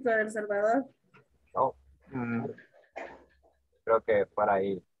típico de El Salvador. No, creo que para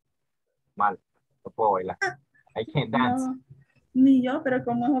ahí mal. No puedo bailar. I can't dance. No, ni yo, pero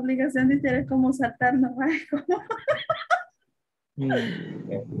como es obligación de interés, como saltar, no va.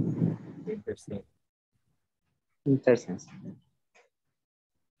 Okay. Interesting. Interesante.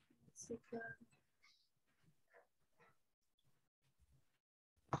 Sí, claro.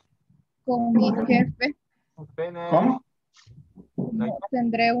 Con mi jefe. ¿Cómo?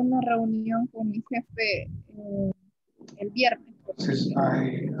 Tendré una reunión con mi jefe el viernes. Since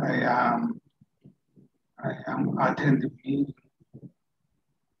I am attending meeting.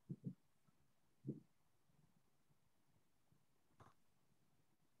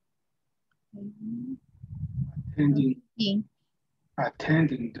 Attending, Sí.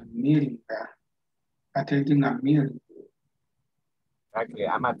 attending the meeting. Attending a meeting. Exactly.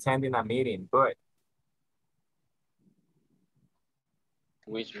 I'm attending a meeting, but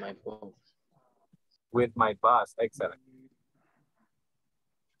With my boss. with my boss. Excellent.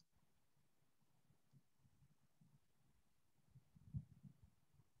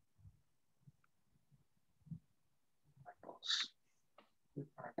 With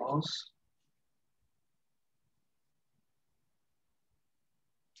my boss.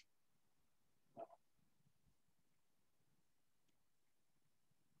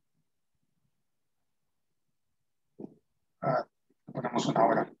 Ponemos una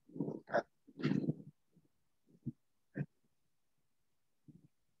hora.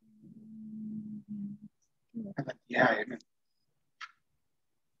 Yeah,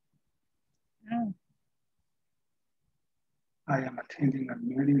 I am attending a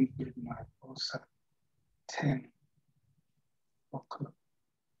meeting with my boss at 10 o'clock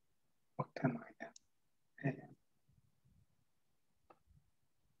or 10 a.m.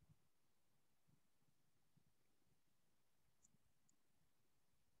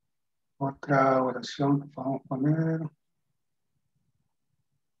 Otra oración que podemos poner.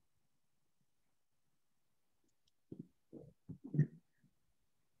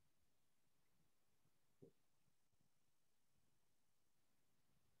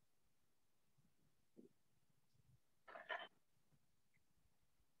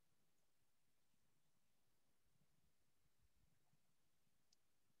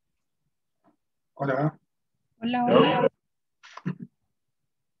 Hola. Hola, hola.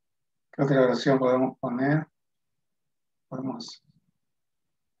 ¿Qué otra oración podemos poner? Podemos.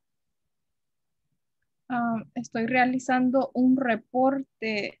 Estoy realizando un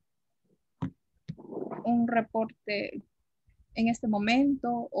reporte en este momento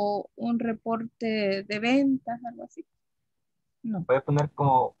o un reporte de ventas, algo así. No. Puede poner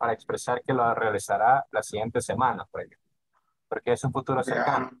como para expresar que lo realizará la siguiente semana, por ejemplo, porque es un futuro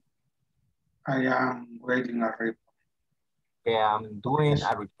cercano. I am writing a report. Que I'm doing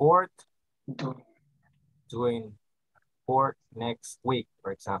a report, doing report next week,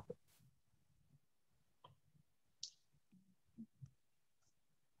 for example.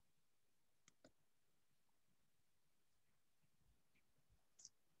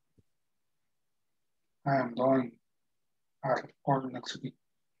 I am doing a report next week.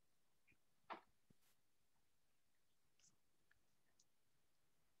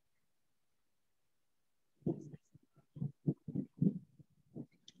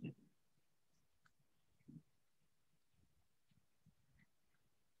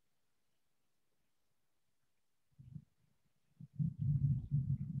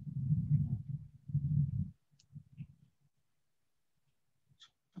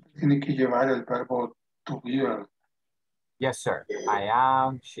 Tiene que llevar el verbo to be. Yes, sir. I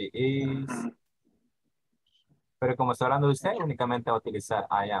am, she is. Pero como está hablando de usted, únicamente va a utilizar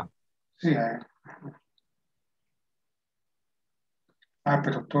I am. Sí.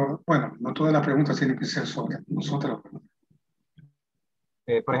 Pero todo, bueno, no todas las preguntas tienen que ser sobre nosotros.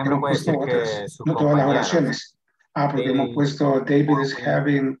 Por ejemplo, puede decir que su no todas las compañero. oraciones. Porque hemos puesto David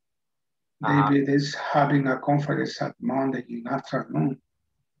is having a conference at Monday in afternoon.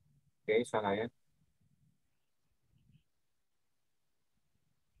 Ok, suena bien.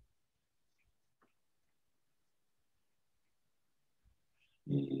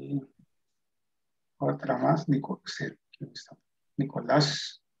 Y otra más, Nicolás.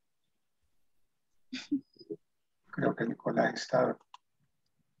 Creo que Nicolás está.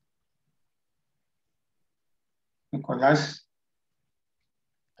 Nicolás.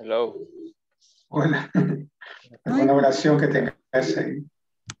 Hello. Hola. ¿Alguna oración que tengas ahí?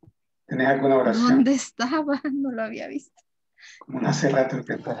 ¿Tenés alguna oración? ¿Dónde estaba? No lo había visto. Como no hace rato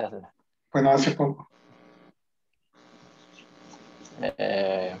que... Bueno, hace poco.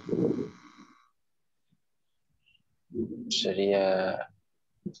 Sería...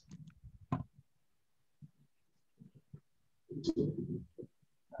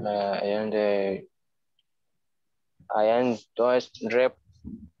 I am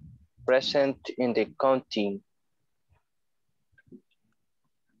present in the counting.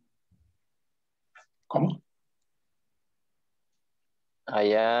 ¿Cómo?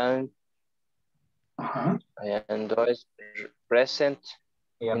 I am present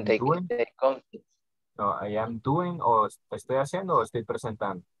in the counting. No, I am doing o estoy haciendo o estoy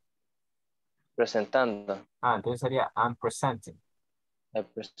presentando. Presentando. Ah, entonces sería I'm presenting. I'm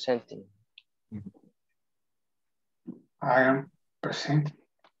presenting. I am presenting.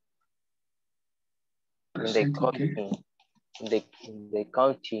 In the counting. In the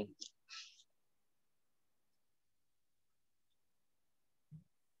counting.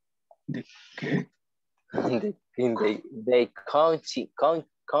 ¿De qué? In the counting,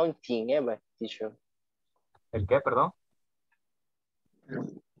 teacher. ¿El qué, perdón?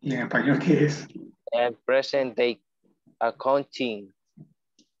 ¿Y en español qué es? Present day accounting.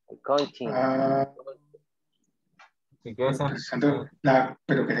 Accounting. ¿Y qué es?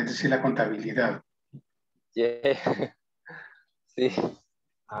 Pero querés decir la contabilidad. Yeah. Sí.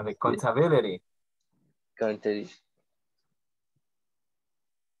 The contability. Contability.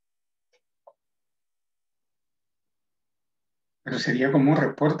 Pero sería como un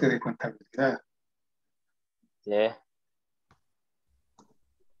reporte de contabilidad. Yeah.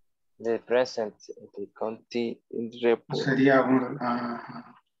 The present, the county report. Sería un...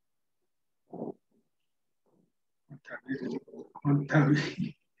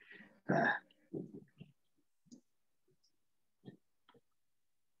 contabilidad.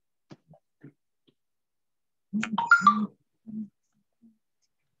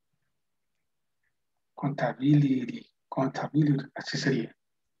 Contability, así sería.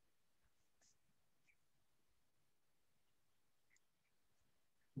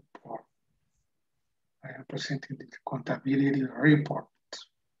 I am presenting the contability report.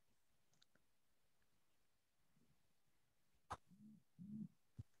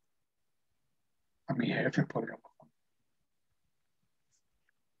 A mi jefe podríamos.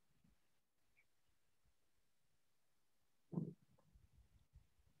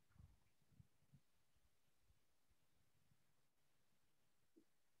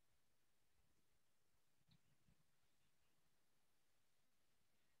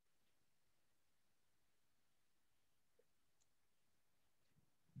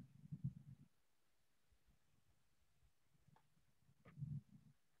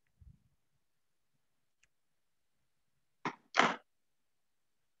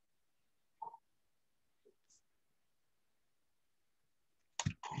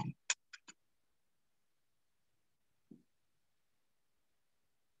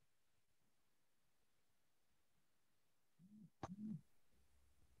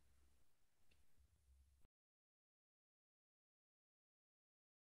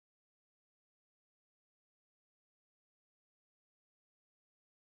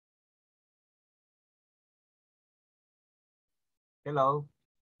 Hello.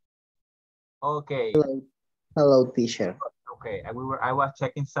 Okay. Hello, teacher. Okay, I was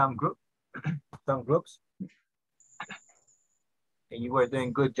checking some groups, and you were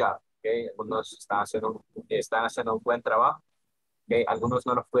doing good job. Okay, algunos están haciendo un buen trabajo. Okay, algunos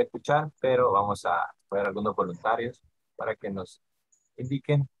no los pude escuchar, pero vamos a ver algunos voluntarios para que nos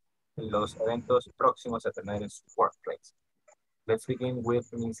indiquen los eventos próximos a tener en su workplace. Let's begin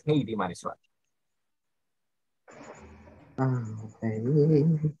with Ms. Heidi Marisol.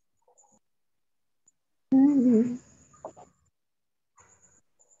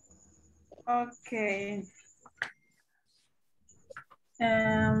 Okay.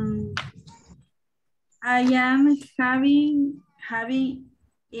 I am having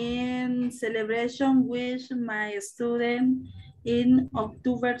in celebration with my student in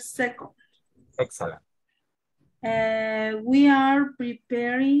October 2nd. Excellent. We are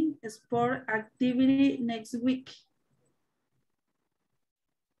preparing a sport activity next week.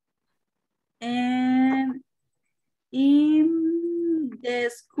 And in the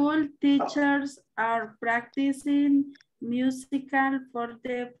school teachers are practicing musical for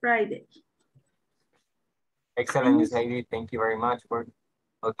the Friday. Excellent, Ms. Heidi. Thank you very much.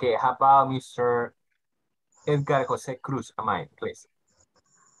 Okay, how about Mr. Edgar Jose Cruz? Am I, please?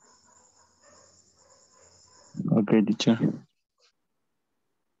 Okay, teacher.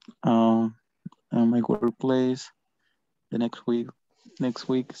 At my workplace, the next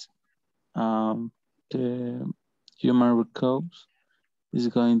week's the human records is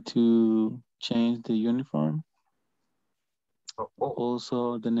going to change the uniform.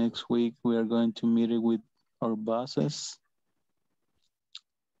 Also, the next week we are going to meet with our bosses,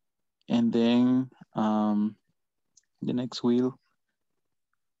 and then the next week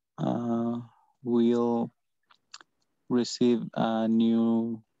we'll receive a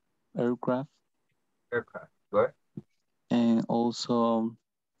new aircraft. Good. And also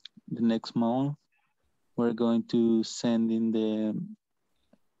the next month, we're going to send in the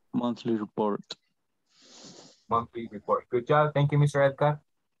monthly report. Monthly report. Good job. Thank you, Mr. Edgar.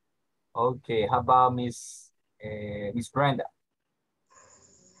 Okay, how about Miss Brenda?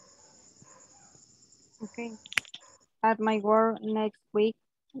 Okay. At my work next week,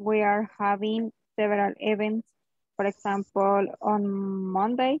 we are having several events. For example, on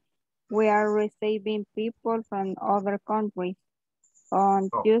Monday, we are receiving people from other countries. On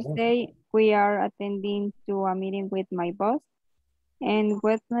Tuesday, we are attending to a meeting with my boss. And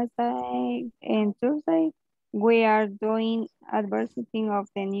Wednesday and Tuesday, we are doing advertising of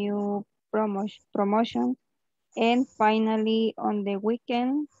the new promotion. And finally, on the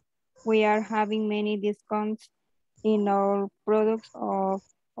weekend, we are having many discounts in our products of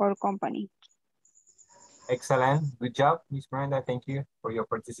our company. Excellent. Good job, Miss Brenda. Thank you for your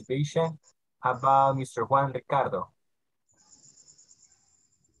participation. How about Mr. Juan Ricardo?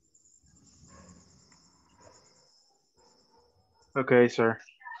 Okay, sir.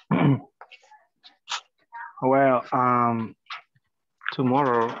 Well,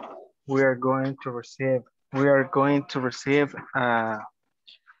 tomorrow we are going to receive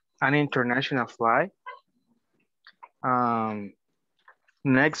an international flight.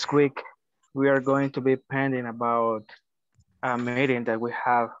 Next week we are going to be pending about a meeting that we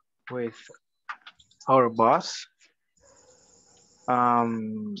have with our boss.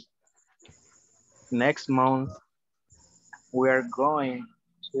 Next month we are going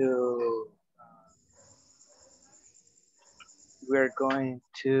to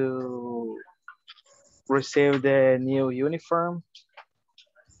receive the new uniform,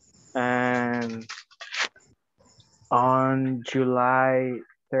 and on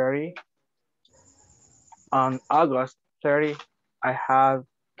August 30, I have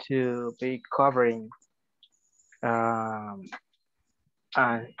to be covering a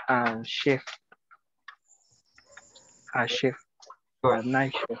night shift.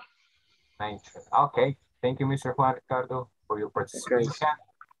 Okay. Thank you, Mr. Juan Ricardo, for your participation.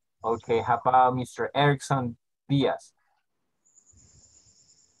 Okay, how about Mr. Erickson Diaz?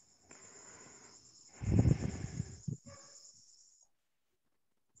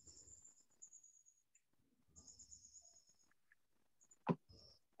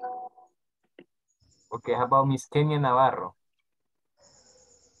 Okay, how about Miss Kenia Navarro?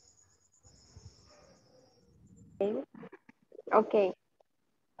 Okay.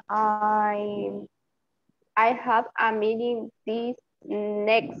 I have a meeting this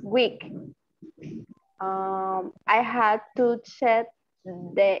next week. I had to check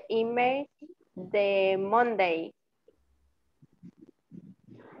the email the Monday.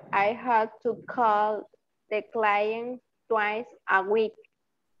 I had to call the client twice a week.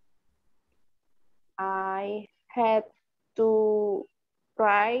 I had to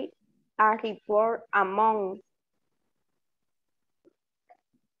write a report a month.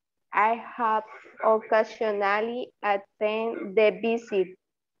 I have occasionally attend the visit.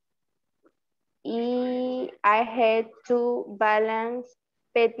 I had to balance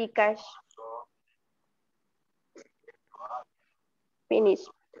petty cash. Finish.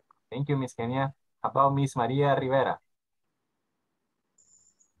 Thank you, Miss Kenia. How about Miss Maria Rivera?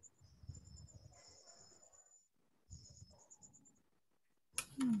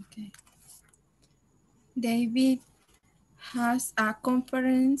 Okay. David has a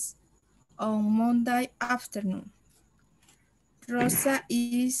conference on Monday afternoon. Rosa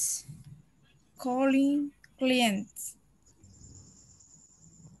is calling clients.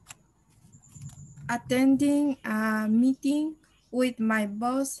 Attending a meeting with my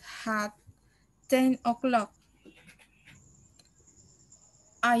boss at 10 o'clock.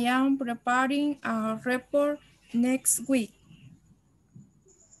 I am preparing a report next week.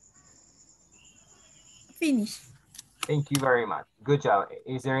 Finish. Thank you very much. Good job.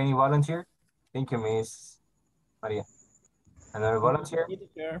 Is there any volunteer? Thank you, Miss Maria. Another volunteer? Me,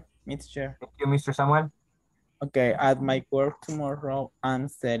 teacher. Me, teacher. Thank you, Mr. Samuel. Okay, at my work tomorrow, I'm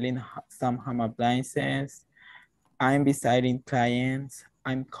selling some home appliances. I'm visiting clients.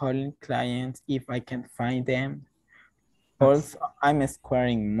 I'm calling clients if I can find them. Also, I'm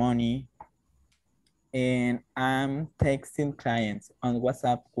squaring money. And I'm texting clients on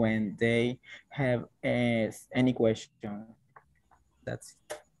WhatsApp when they have any question. That's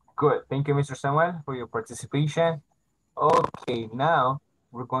it. Good. Thank you, Mr. Samuel, for your participation. Okay, now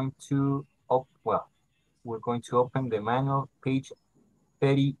we're going to open the manual, page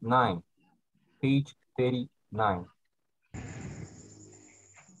 39. Page 39.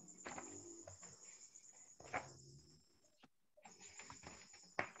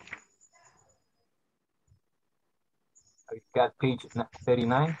 I've got page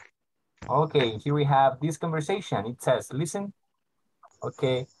 39. Okay, here we have this conversation. It says, listen.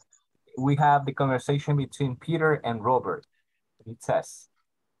 Okay, we have the conversation between Peter and Robert. It says,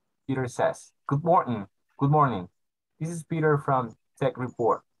 Peter says, good morning. Good morning. This is Peter from Tech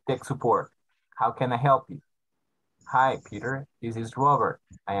Support. How can I help you? Hi, Peter. This is Robert.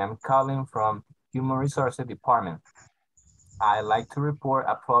 I am calling from Human Resources Department. I like to report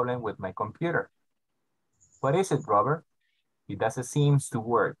a problem with my computer. What is it, Robert? It doesn't seem to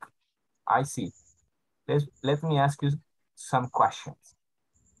work. I see. Let me ask you some questions.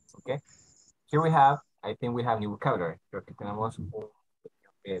 Okay. Here we have, I think we have new vocabulary. Creo que tenemos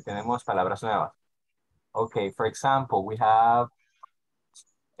palabras nuevas. Okay, for example, we have,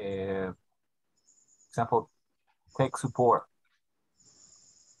 example, tech support.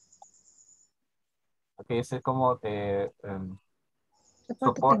 Okay, ese es como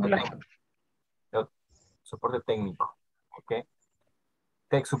soporte técnico. Okay.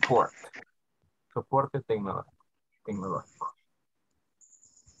 Tech support. Soporte tecnológico.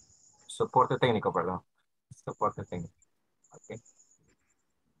 Soporte técnico, perdón. Soporte técnico. Okay.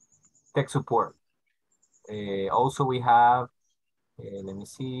 Tech support. Also, we have, let me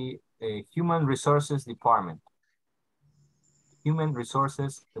see, Human Resources Department. Human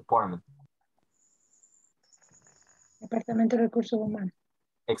Resources Department. Departamento de Recursos Humanos.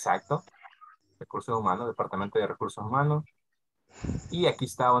 Exacto. Recursos Humanos, Departamento de Recursos Humanos. Y aquí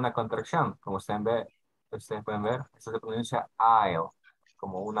está una contracción. Como ustedes pueden ver, esto se pronuncia IL,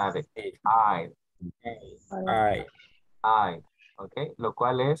 como una de IL. I, ok, lo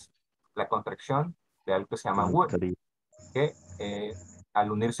cual es la contracción de algo que se llama would, que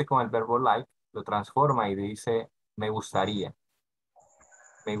al unirse con el verbo like, lo transforma y dice me gustaría.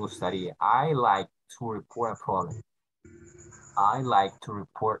 Me gustaría. I like to report a problem. I like to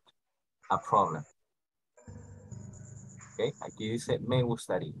report a problem. Ok, aquí dice me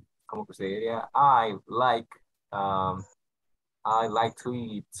gustaría. Como que usted diría, I like to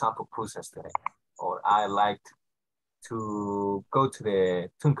eat some pupusas today. Or I like to go to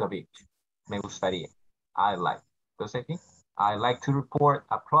the Tunca Beach. Me gustaría. I like. Entonces aquí, I like to report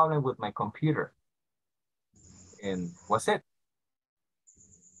a problem with my computer. And what's it?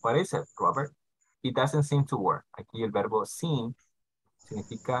 What is it, Robert? It doesn't seem to work. Aquí el verbo seem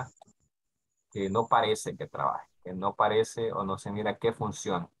significa que no parece que trabaje, que no parece o no se mira que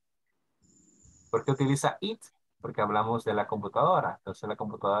funciona. ¿Por qué utiliza it? Porque hablamos de la computadora. Entonces la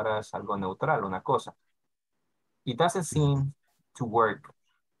computadora es algo neutral, una cosa. It doesn't seem to work.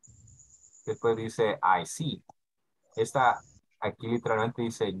 Después dice I see. Esta aquí literalmente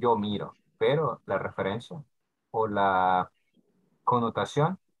dice yo miro, pero la referencia o la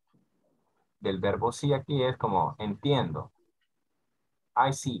connotación del verbo sí aquí es como entiendo.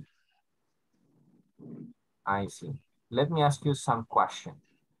 I see. I see. Let me ask you some questions.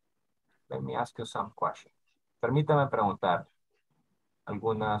 Let me ask you some questions. Permítame preguntar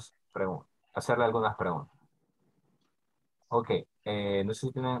algunas preguntas, hacerle algunas preguntas. Ok, no sé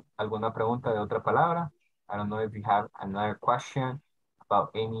si tienen alguna pregunta de otra palabra. I don't know if you have another question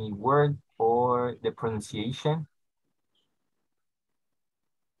about any word or the pronunciation.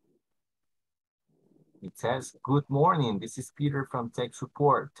 It says, good morning, this is Peter from Tech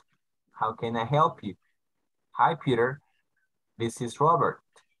Support. How can I help you? Hi, Peter. This is Robert.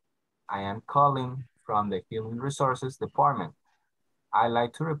 I am calling from the Human Resources Department. I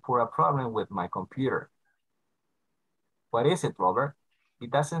like to report a problem with my computer. What is it, Robert?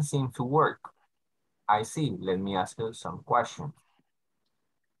 It doesn't seem to work. I see. Let me ask you some questions.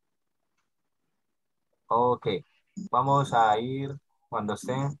 Ok. Vamos a ir cuando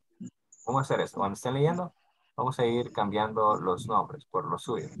estén, vamos a hacer esto. Cuando estén leyendo, vamos a ir cambiando los nombres por los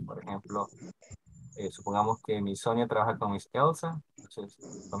suyos. Por ejemplo, supongamos que mi Sonia trabaja con Miss Elsa. Entonces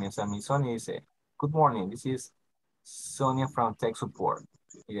comienza mi Sonia y dice, good morning, this is Sonia from tech support.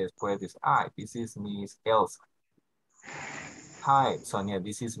 Y después dice, hi, this is Miss Elsa. Hi, Sonia,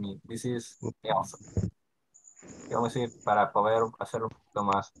 this is me. This is Elsa. Y vamos a ir para poder hacerlo un poquito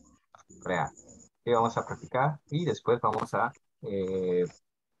más real. Y vamos a practicar y después vamos a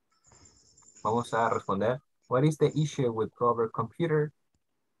responder. What is the issue with Robert computer?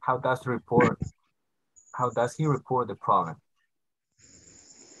 How does he report the problem?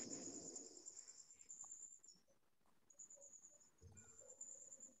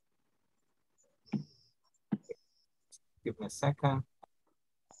 Give me a second.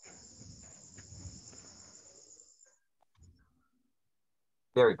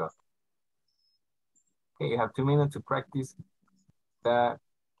 There we go. Okay, you have 2 minutes to practice the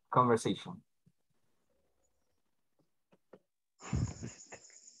conversation.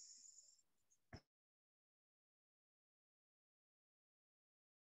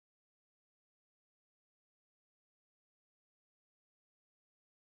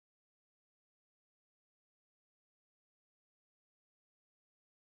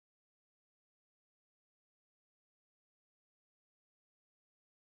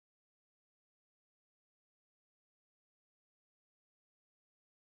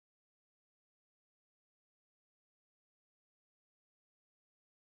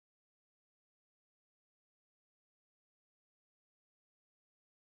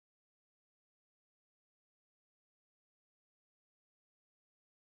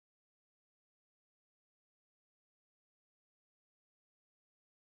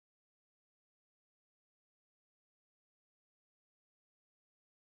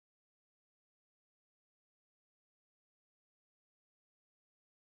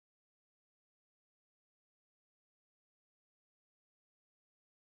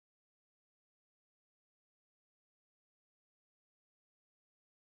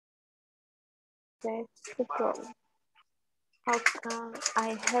 That's the problem. How can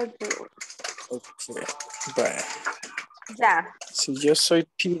I help you? Ok, bueno. Ya. Si yo soy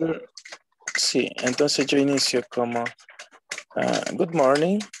Peter, sí, entonces yo inicio como, good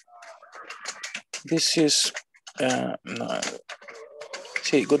morning. This is, no,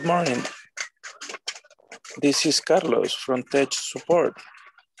 sí, good morning. This is Carlos from Tech Support.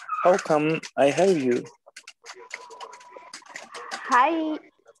 How can I help you? Hi,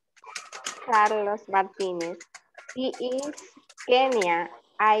 Carlos Martinez. He is Kenya.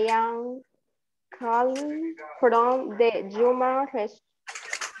 I am calling from the human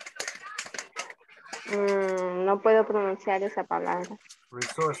no puedo pronunciar esa palabra.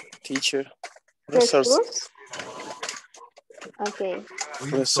 Resources. Teacher. Resources. Okay.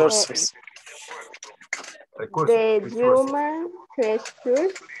 Resources. The human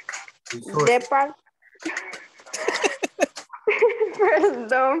resources department.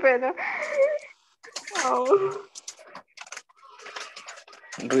 Perdón, pero. Oh.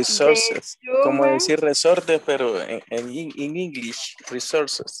 Resources. Como decir resortes, pero en English.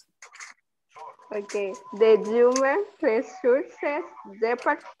 Resources. Okay. The human resources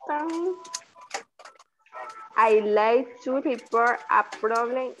department. I like to report a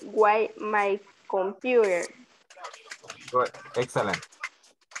problem with my computer. Good. Excellent.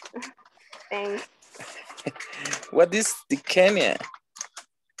 Thanks. What is the Kenya?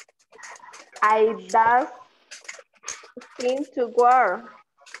 I does seem to work.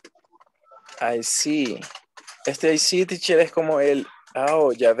 I see. I see, teacher, es como el,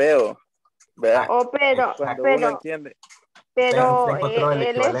 ya veo. ¿Verdad? Oh, pero, cuando uno entiende. Pero Usted encontró el él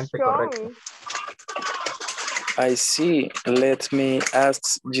es equivalente correcto. strong. I see. Let me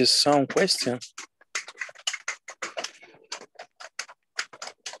ask you some questions.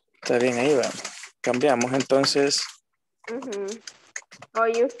 Está bien, ahí va. Cambiamos entonces.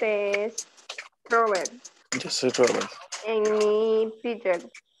 Hoy usted es Robert. Yo soy Robert. En mi Peter.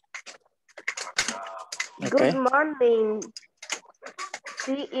 Okay. Good morning.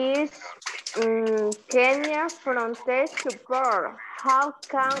 She is Kenya from Tech Support. How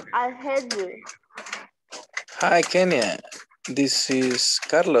can I help you? Hi, Kenya. This is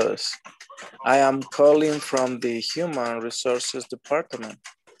Carlos. I am calling from the Human Resources Department.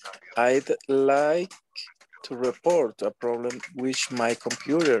 I'd like to report a problem with my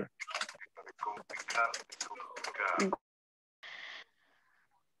computer.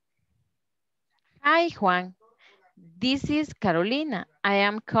 Hi, Juan. This is Carolina. I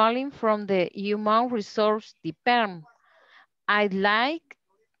am calling from the Human Resource Department. I'd like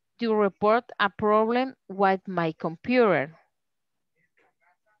to report a problem with my computer.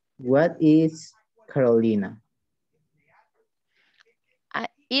 What is Carolina?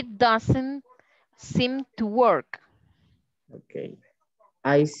 It doesn't seem to work. Okay.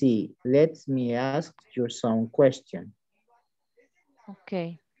 I see. Let me ask you some question.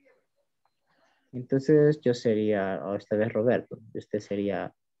 Ok. Entonces yo sería, o esta vez Roberto, y usted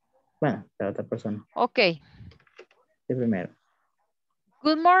sería, bueno, la otra persona. Ok. El primero.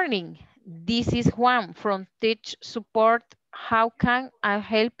 Good morning. This is Juan from Teach Support. How can I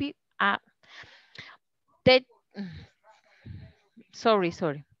help you? Sorry.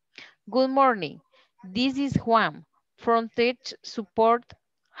 Good morning. This is Juan from Teach Support.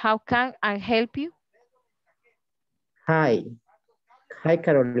 How can I help you? Hi. Hi,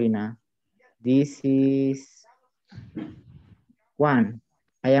 Carolina. This is Juan.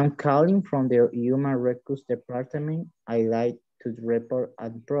 I am calling from the Human Resources Department. I like to report a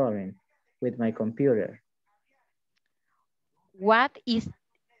problem with my computer. What is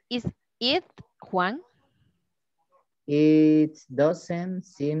it, Juan? It doesn't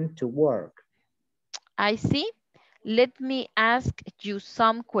seem to work. I see. Let me ask you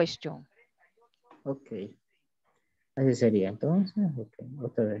some question. Ok. Así sería entonces. Ok,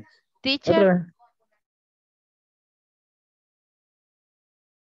 otra vez. Teacher, Otra vez.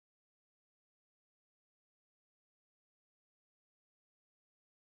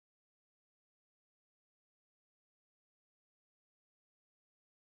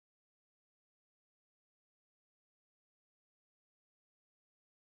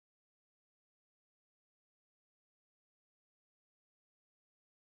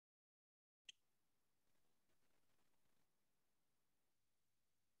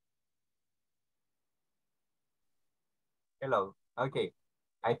 Hello. Okay.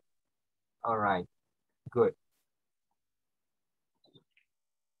 All right. Good.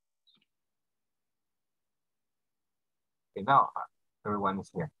 Okay, now everyone is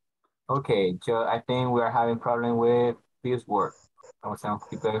here. Okay, I think we are having problem with this word. Vamos a tener un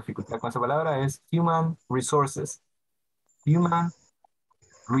poquito de dificultad con esa palabra. Es human resources. Human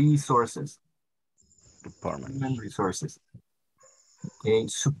resources. Department. Human resources. Okay,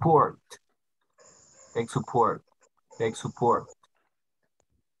 support. Take support. Take support.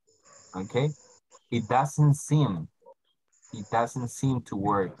 Okay. It doesn't seem to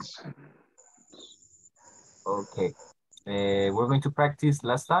work. Okay. We're going to practice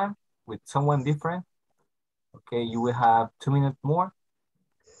last time with someone different. Okay, you will have 2 minutes more.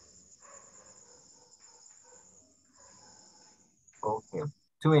 Okay,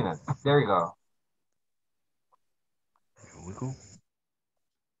 2 minutes. There you go. Here we go.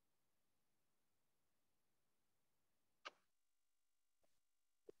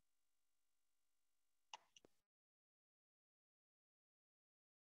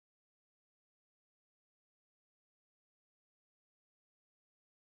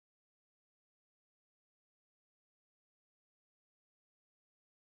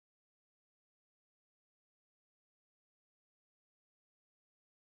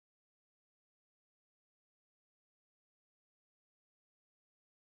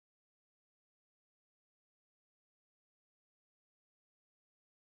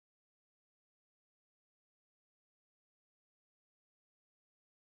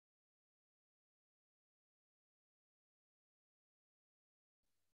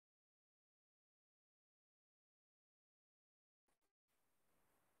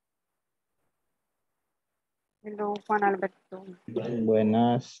 Hello, Juan Alberto.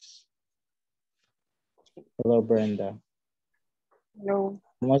 Buenas. Hello, Brenda. Hello.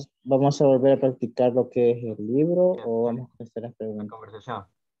 Vamos a volver a practicar lo que es el libro Yes, o vamos a hacer las la preguntas. conversación.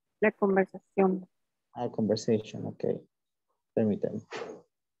 La conversación. Conversation, ok. Permítame.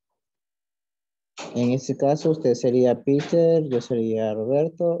 En este caso, usted sería Peter, yo sería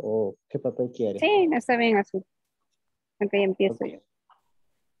Roberto, o ¿qué papel quiere? Sí, está bien así. Ok, empiezo yo.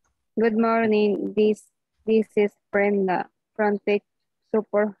 Good morning, this is Brenda from Tech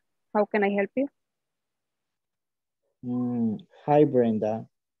Support. How can I help you? Hi, Brenda.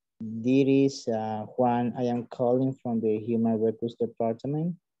 This is Juan. I am calling from the Human Resources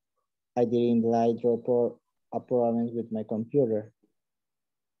Department. I didn't like report a problem with my computer.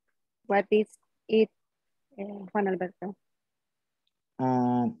 What is it, Juan Alberto?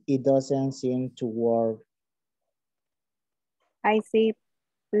 It doesn't seem to work. I see.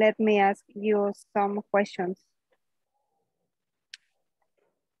 Let me ask you some questions.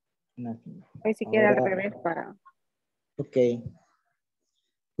 Nothing. Hoy si quiere al Ahora, revés para... okay.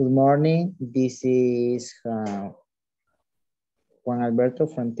 Good morning. This is Juan Alberto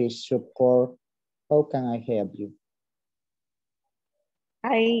from Teach Support. How can I help you?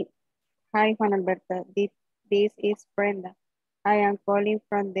 Hi, Juan Alberto. This is Brenda. I am calling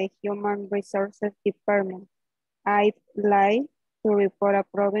from the Human Resources Department. I'd like to report a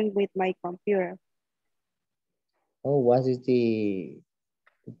problem with my computer. Oh, what is the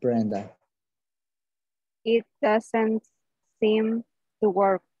Brenda. It doesn't seem to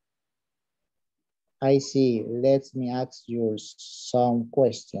work. I see. Let me ask you some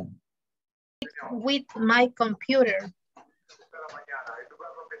question. With my computer.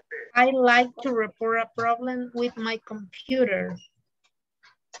 I like to report a problem with my computer.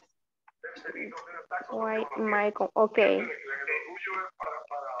 Why my okay.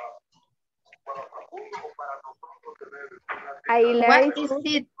 I like What is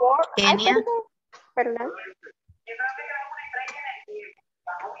it, Ay, Kenia? perdón.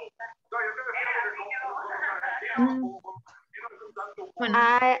 Bueno,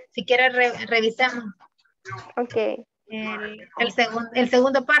 si quieres revisamos. Ok. El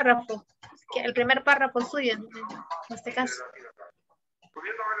segundo párrafo, el primer párrafo suyo en este caso.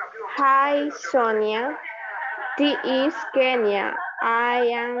 Hi, Sonia. This is Kenya.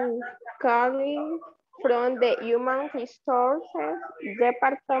 I am calling from the Human Resources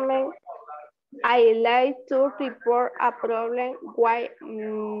Department. I like to report a problem with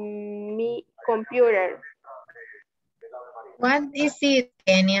my computer. What is it,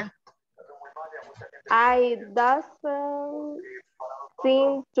 Kenya? I doesn't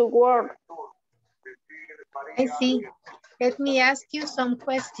seem to work. I see. Let me ask you some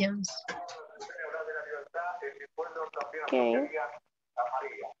questions. Okay.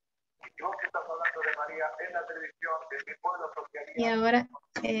 Y ahora,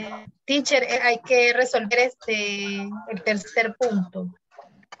 teacher, hay que resolver el tercer punto.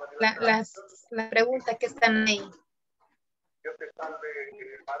 Las preguntas que están ahí.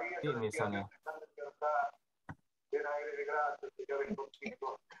 Sí, mi Sonia.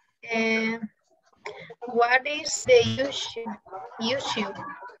 What is the issue?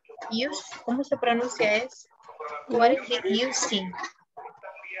 ¿Cómo se pronuncia eso? What is the issue?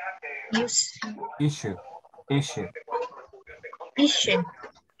 Issue.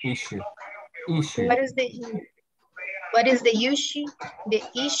 What is the issue? The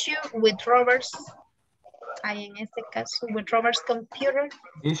issue with Robert's, en este caso, with Robert's computer.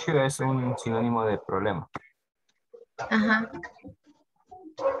 Issue es un sinónimo de problema. Ajá.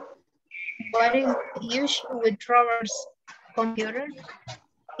 What is the issue with Robert's computer?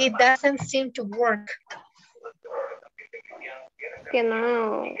 It doesn't seem to work. Que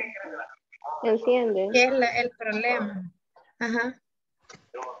no enciende. ¿Qué es el problema? Ajá.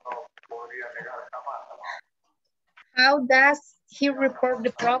 How does he report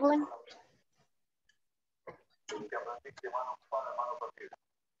the problem?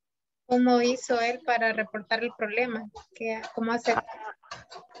 ¿Cómo hizo él para reportar el problema? ¿Cómo hace?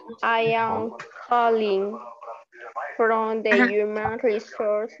 I am calling from the Human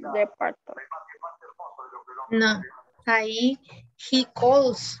Resource Department. No, ahí he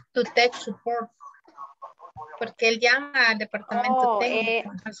calls to tech support. Porque él llama al departamento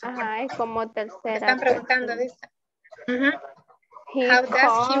técnico. Ajá, es como tercera. Están preguntando de esta. How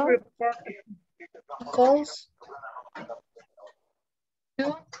does he report? He calls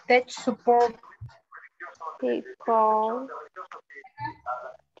to tech support. He calls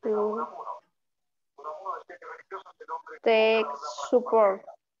to tech support.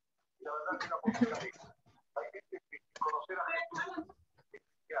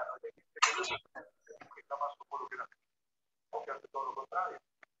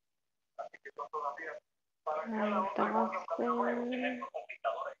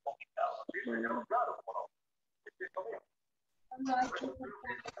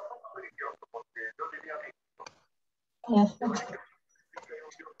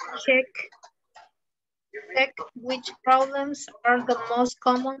 Check which problems are the most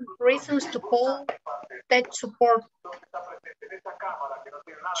common reasons to call tech support.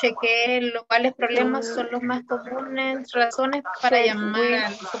 Cheque cuáles problemas son los más comunes, razones para llamar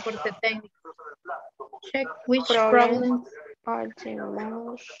al soporte técnico. Check which problems are the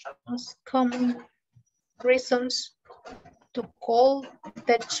most common reasons to call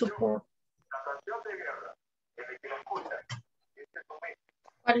tech support.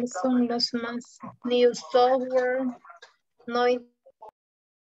 ¿Cuáles son los más? New software, no.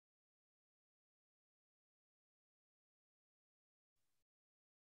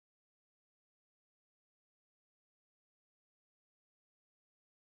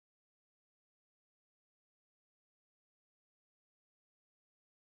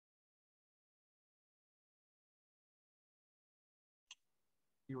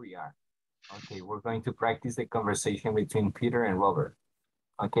 Here we are. Okay, we're going to practice the conversation between Peter and Robert.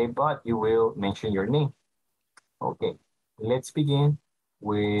 Okay, but you will mention your name. Okay, let's begin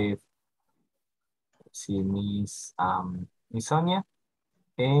with, let's see, Miss Sonia,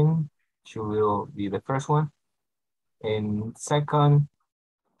 and she will be the first one. And second,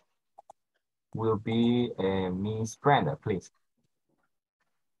 will be Miss Brenda, please.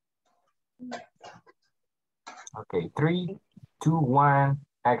 Okay, 3, 2, 1,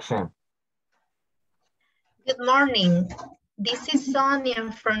 action. Good morning. This is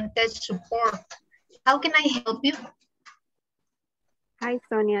Sonia from Tech Support. How can I help you? Hi,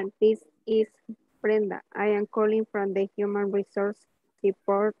 Sonia. This is Brenda. I am calling from the Human Resource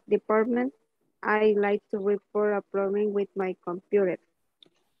Support Department. I'd like to report a problem with my computer.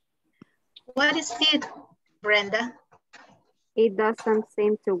 What is it, Brenda? It doesn't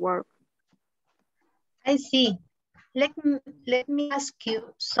seem to work. I see. Let me ask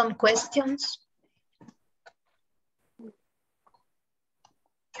you some questions.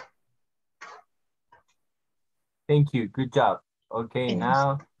 Thank you. Good job. Okay,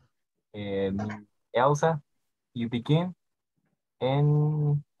 now, Elsa, you begin.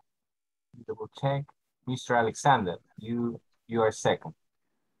 And double check. Mr. Alexander, you are second.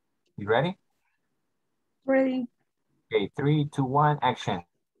 You ready? Ready. Okay, 3, 2, 1, action.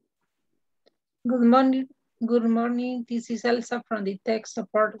 Good morning. Good morning. This is Elsa from the tech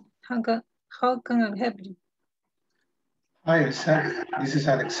support. How can I help you? Hi, Elsa. This is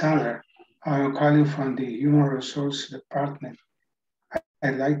Alexander. I'm calling from the Human Resource Department.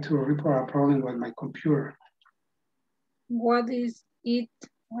 I'd like to report a problem with my computer. What is it,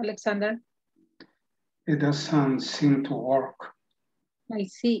 Alexander? It doesn't seem to work. I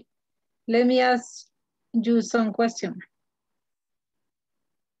see. Let me ask you some questions.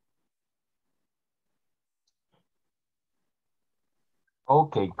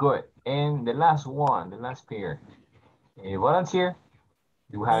 Okay, good. And the last one, the last pair. A volunteer?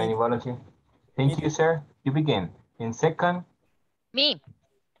 Do you have any volunteer? Thank you, sir. You begin. In second. Me.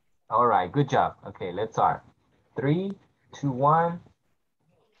 All right, good job. Okay, let's start. 3, 2, 1.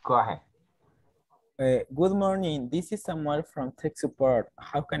 Go ahead. Good morning. This is Samuel from Tech Support.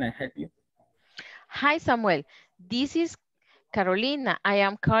 How can I help you? Hi, Samuel. This is Carolina. I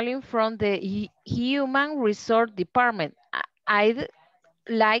am calling from the Human Resource Department. I'd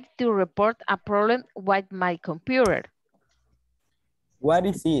like to report a problem with my computer. What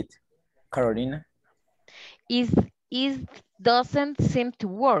is it, Carolina? It doesn't seem to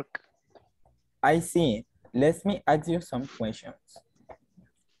work. I see. Let me ask you some questions.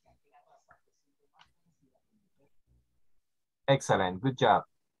 Excellent, good job.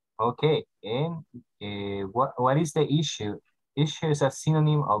 Okay, and what is the issue? Issue is a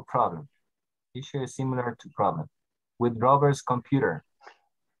synonym of problem. Issue is similar to problem. With Robert's computer.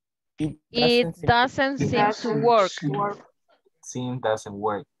 It doesn't seem to work. Doesn't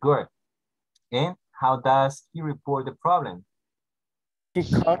work. Good. And how does he report the problem? He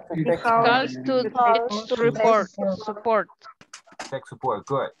calls to report support. Tech support.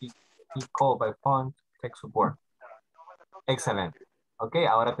 Good. He called by phone tech support. Excellent. Ok,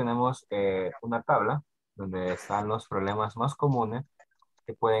 ahora tenemos una tabla donde están los problemas más comunes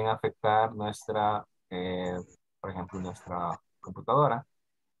que pueden afectar nuestra, por ejemplo, nuestra computadora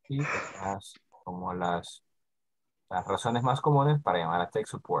y como las razones más comunes para llamar a tech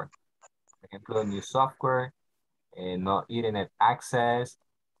support. Por ejemplo, new software, no internet access,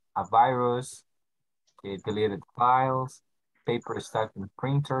 a virus, deleted files, paper stuck in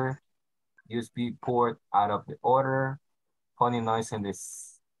printer, USB port out of the order, funny noise in the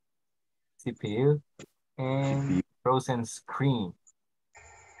CPU, and frozen screen.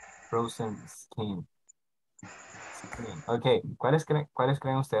 Frozen screen. Ok, ¿cuáles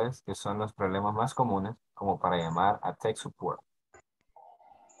creen ustedes que son los problemas más comunes como para llamar a tech support?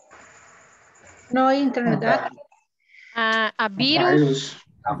 No internet. A virus.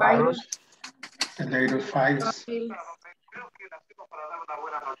 A virus. Deleted files.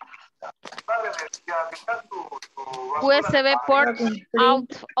 USB port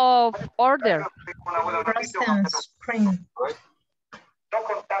out of order. Frozen screen.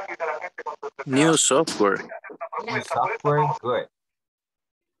 New software. New software, good.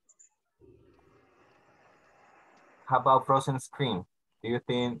 How about frozen screen? Do you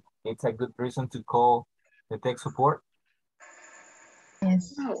think it's a good reason to call the tech support?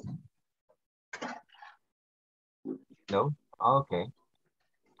 Yes. No? Okay.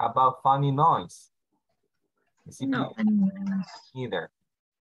 How about funny noise? No. Neither.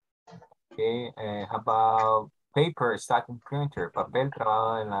 Okay, how about paper stuck in printer? Papel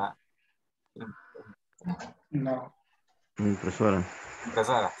trabado en la... No. Impresora.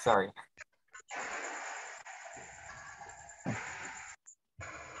 Impresora, sorry.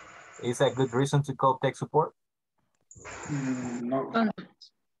 Is that a good reason to call tech support? No.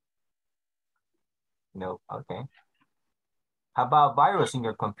 No, okay. How about virus in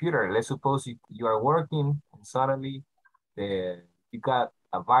your computer? Let's suppose you are working and suddenly you got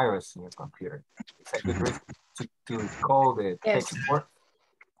a virus in your computer. Is that good reason to call the tech support?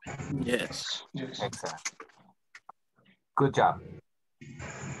 Yes. Excellent. Good job.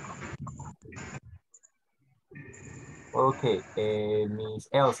 Okay, Miss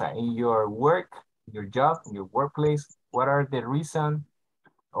Elsa, in your work, your job, in your workplace, what are the reason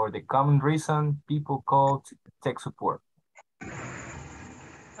or the common reason people call tech support?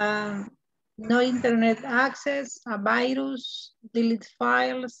 No internet access, a virus, delete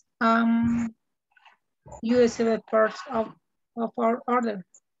files, USB parts of our order.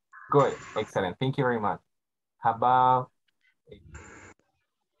 Good, excellent. Thank you very much. How about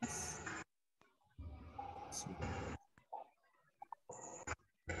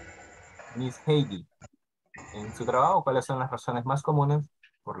Miss Heidi? En su trabajo, ¿cuáles son las razones más comunes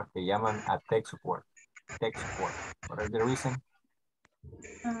por las que llaman a tech support? Tech support. What are the reasons?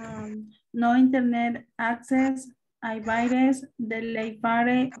 No internet access, hay virus, delay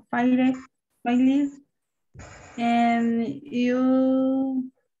files, and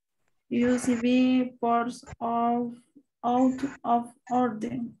USB ports out of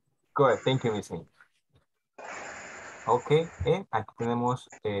order. Good, thank you, Miss Heidi. Ok, aquí tenemos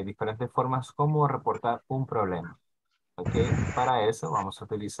diferentes formas como reportar un problema. Ok, para eso vamos a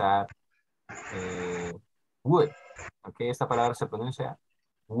utilizar would. Ok, esta palabra se pronuncia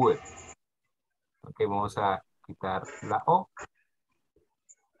would. Ok, vamos a quitar la O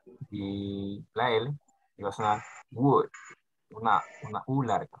y la L y va a sonar would. Una U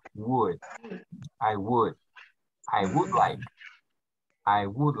larga. Would. I would. I would like. I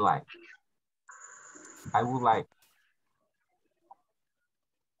would like. I would like.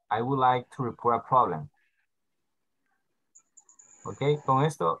 I would like to report a problem. Ok, con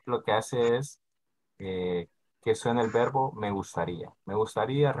esto lo que hace es que suena el verbo me gustaría. Me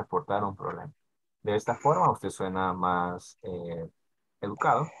gustaría reportar un problema. De esta forma usted suena más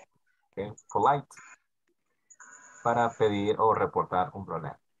educado, okay, polite, para pedir o reportar un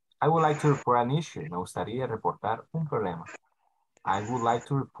problema. I would like to report an issue. Me gustaría reportar un problema. I would like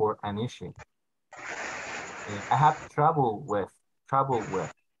to report an issue. I have trouble with,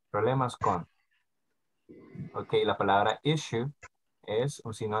 problemas con. Ok, la palabra issue es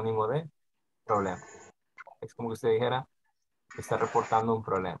un sinónimo de problema. Es como que usted dijera, está reportando un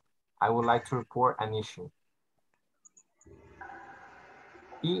problema. I would like to report an issue.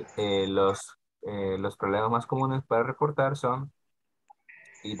 Y los problemas más comunes para reportar son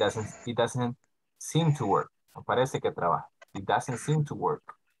it doesn't seem to work. No parece que trabaja. It doesn't seem to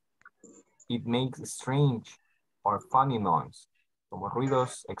work. It makes strange or funny noise. Como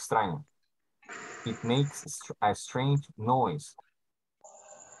ruidos extraños. It makes a strange noise.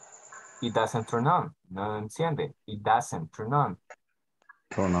 It doesn't turn on. No enciende. It doesn't turn on.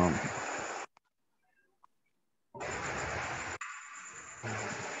 Turn on.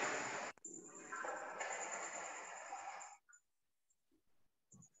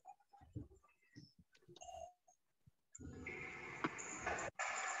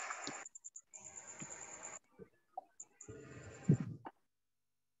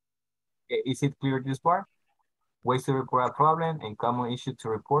 Okay, is it clear this part? Ways to report a problem and common issue to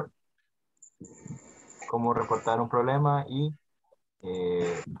report. Cómo reportar un problema y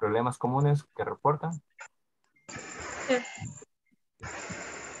problemas comunes que reportan.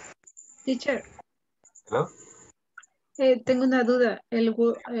 Teacher. Hello. Tengo una duda. El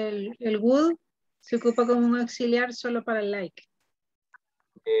would se ocupa como un auxiliar solo para el like.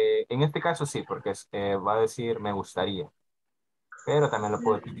 En este caso sí, porque va a decir me gustaría. Pero también lo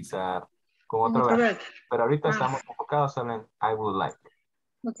puedo utilizar con otro verbo. Pero ahorita estamos enfocados solo en I would like.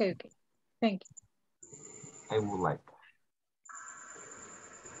 Okay. Thank you. I would like.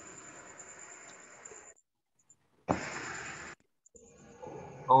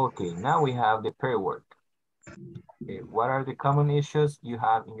 Okay, now we have the pair work. Okay, what are the common issues you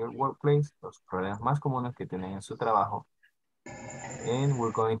have in your workplace? Los problemas más comunes que tienen en su trabajo. And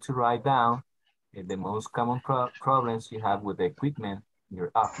we're going to write down the most common problems you have with the equipment in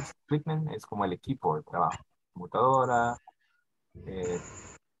your office. Equipment es como el equipo de trabajo. Computadora,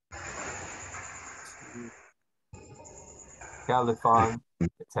 telephone,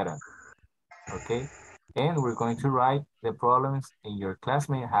 etc. Okay, and we're going to write the problems in your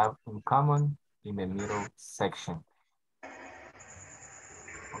classmate have in common in the middle section.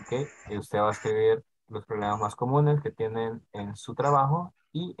 Okay, y usted va a escribir los problemas más comunes que tienen en su trabajo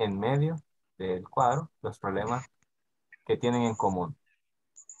y en medio del cuadro los problemas que tienen en común.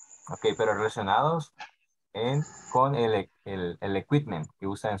 Ok, pero relacionados con el equipment que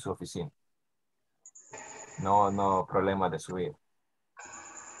usa en su oficina. No problemas de su vida.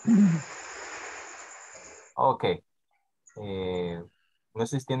 Ok. No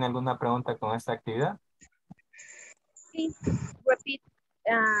sé si tiene alguna pregunta con esta actividad. Sí, repeat.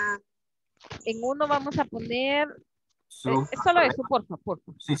 En uno vamos a poner, es solo eso, por favor.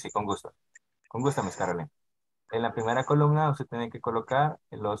 Sí, sí, con gusto. Con gusto, Miss Carolina. En la primera columna usted tiene que colocar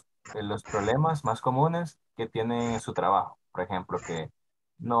los problemas más comunes que tiene en su trabajo. Por ejemplo, que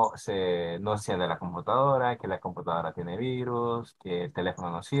no se enciende la computadora, que la computadora tiene virus, que el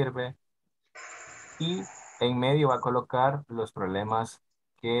teléfono no sirve. Y en medio va a colocar los problemas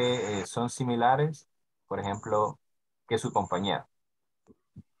que son similares, por ejemplo, que su compañero,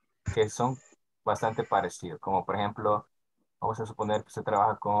 que son bastante parecidos. Como por ejemplo, vamos a suponer que usted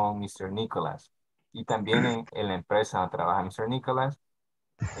trabaja con Mr. Nicholas y también en la empresa donde trabaja Mr. Nicholas,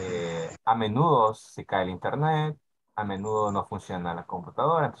 a menudo se cae el internet, a menudo no funciona la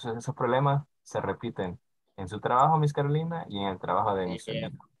computadora, entonces esos problemas se repiten en su trabajo, Miss Carolina, y en el trabajo de Mr.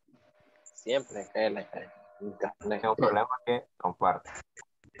 Nicholas. Siempre cae la internet. Es un problema que comparte.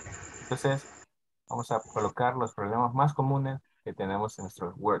 Entonces, vamos a colocar los problemas más comunes que tenemos en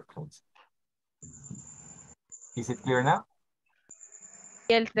nuestro workplace. Is it clear now?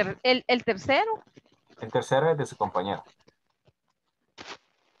 ¿Y el tercero? El tercero es de su compañero.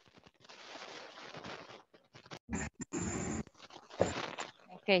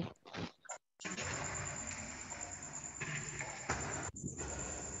 Ok.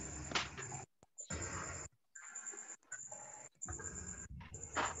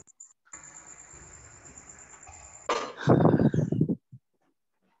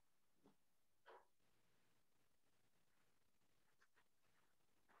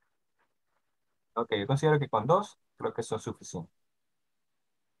 Ok, yo considero que con 2 creo que son suficientes.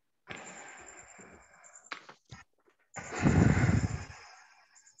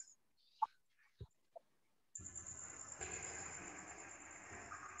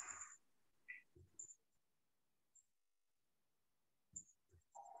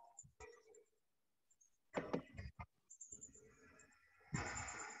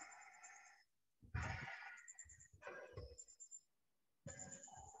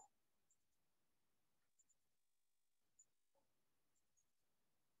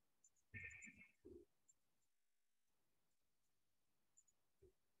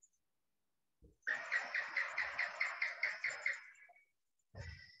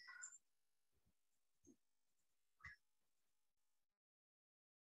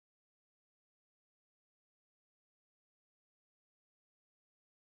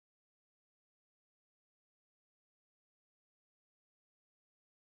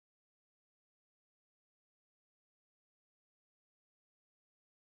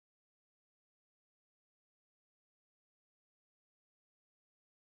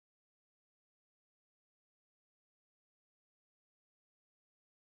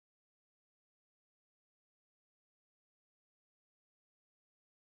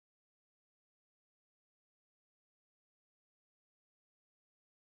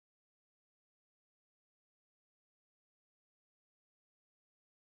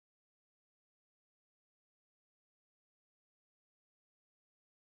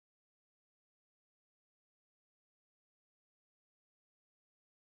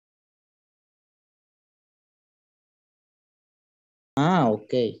 Ah, ok.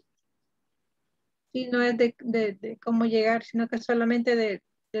 Sí, no es de cómo llegar, sino que solamente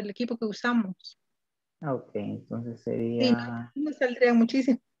del equipo que usamos. Ok, entonces Sí, sería... no saldría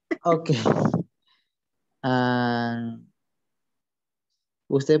muchísimo. Ok. Ah,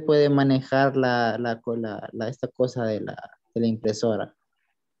 usted puede manejar esta cosa de la impresora.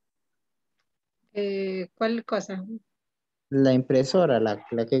 ¿Cuál cosa? La impresora, la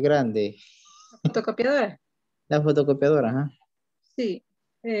que es grande. ¿La fotocopiadora? La fotocopiadora, ajá. Sí,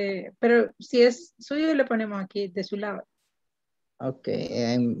 pero si es suyo, le ponemos aquí de su lado. Ok,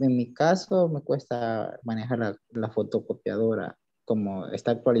 en mi caso me cuesta manejar la fotocopiadora como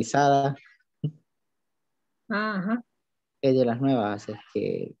está actualizada. Ajá. Es de las nuevas, es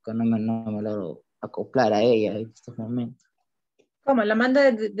que no me logro acoplar a ella en estos momentos. ¿Cómo? ¿La manda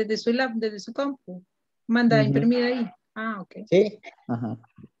desde su lab, desde su compu? ¿Manda a Ujú. imprimir ahí? Ah, ok. Sí, ajá.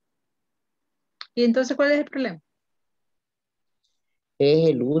 ¿Y entonces cuál es el problema? Es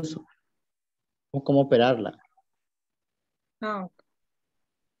el uso, cómo operarla. Ah, ok.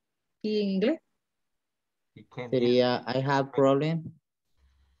 ¿Y en inglés? Sería I have problem.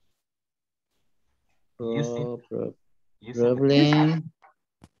 Using Problem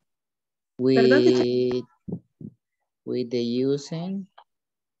Perdón, teacher. with the using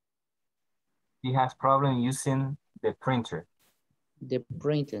He has problem using the printer. the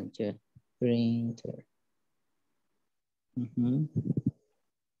printer. Yeah. Printer. Ujú.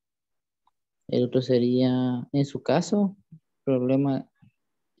 El otro sería, en su caso, problema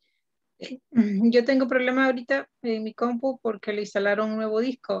Yo tengo problema ahorita en mi compu porque le instalaron un nuevo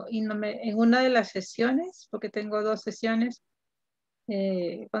disco y no me, en una de las sesiones, porque tengo 2 sesiones,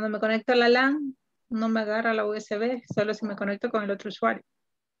 cuando me conecto a la LAN, no me agarra la USB, solo si me conecto con el otro usuario.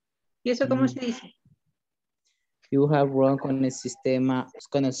 ¿Y eso cómo se dice? You have run con el sistema,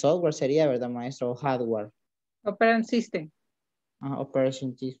 con el software sería, ¿verdad, maestro? O hardware. Operating System.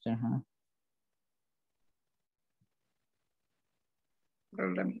 Operation system, ajá.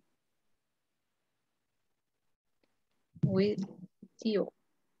 Problema. With you.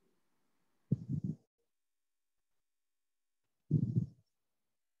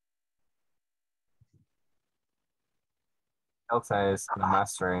 Elsa is the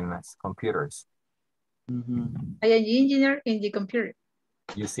master in computers. I am engineer in the computer.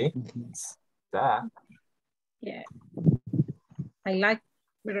 You see? That. Yeah. I like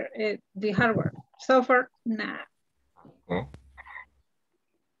the hardware. Software, nah. Okay.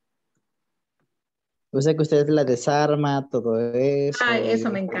 O sea que usted la desarma, todo eso. Ah, eso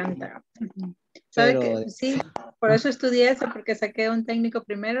me encanta. ¿Sabe qué? Sí, por eso estudié eso, porque saqué un técnico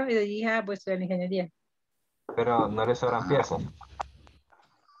primero y de allí, pues estudié la ingeniería. Pero no le sobran piezas.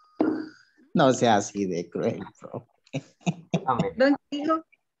 No sea así de cruel, bro. Don Quijo.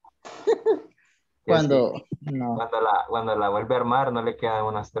 Cuando, sí. no. Cuando la vuelve a armar, no le quedan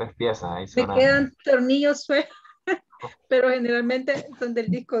unas 3 piezas. Ahí Me quedan tornillos sueltos, pero generalmente son del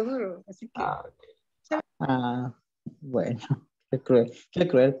disco duro. Así que. Bueno, qué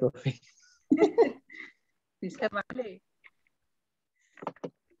cruel, profe. Dice, vale.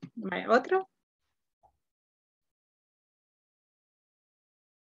 ¿Otro?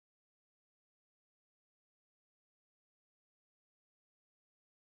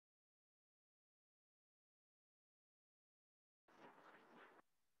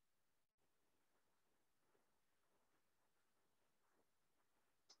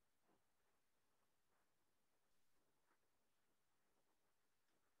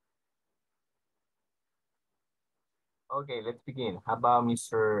 Okay, let's begin. How about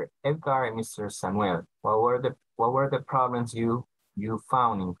Mr. Edgar and Mr. Samuel? What were the problems you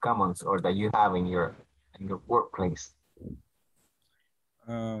found in commons or that you have in your workplace?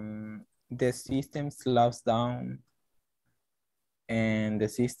 The system slows down and the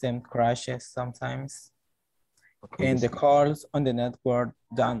system crashes sometimes. Okay, and the calls on the network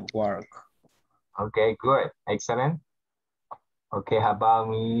don't work. Okay, good. Excellent. Okay, how about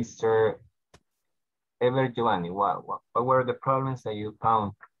Mr. Ever Giovanni? What were the problems that you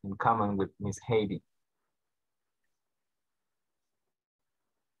found in common with Miss Heidi?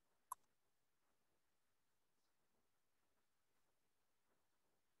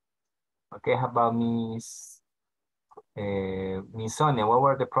 Okay, how about Miss Sonia? What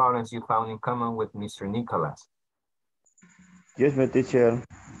were the problems you found in common with Mr. Nicholas? Yes, my teacher.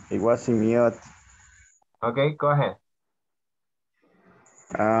 It was in mute. Okay, go ahead.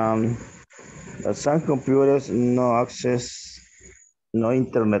 Some computers no access, no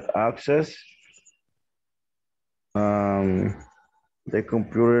internet access. The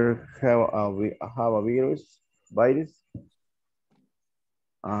computer have a virus.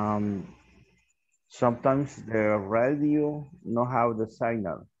 Sometimes the radio no have the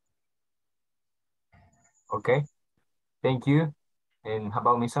signal. Okay, thank you. And how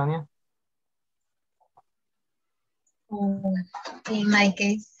about Miss Sonia? In my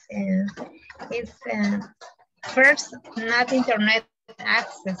case, it's first, not internet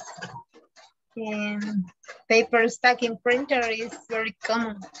access. Paper stacking printer is very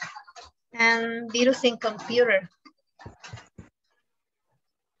common. And virus in computer.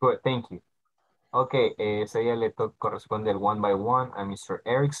 Good, thank you. Okay, ese ya le corresponde el one by one a Mr.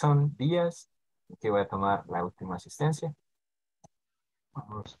 Erickson Díaz, que voy a tomar la última asistencia.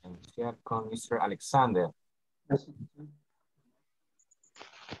 Vamos a iniciar con Mr. Alexander.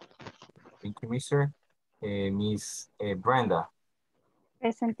 Thank you, Mr. Miss Brenda.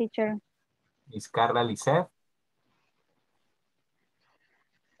 Present, teacher. Miss Carla Lisset.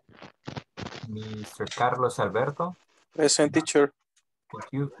 Mr. Carlos Alberto. Present, teacher.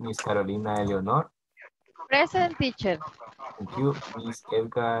 Thank you. Miss Carolina Eleonor. Present, teacher. Thank you. Miss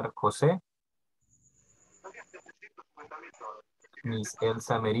Edgar José. Miss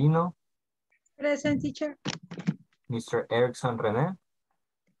Elsa Merino. Present, teacher. Mr. Erickson René.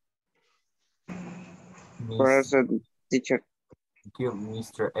 Present, teacher. Thank you.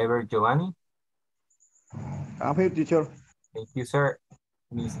 Mr. Ever Giovanni. I'm here, teacher. Thank you, sir.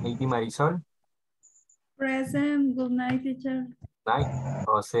 Miss Heidi Marisol. Present. Good night, teacher. Night.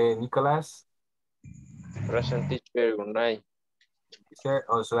 Jose Nicolas. Present, teacher. Good night. Thank you, sir.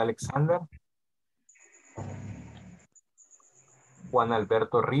 Also Alexander. Juan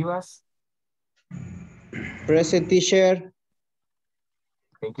Alberto Rivas. Present, teacher.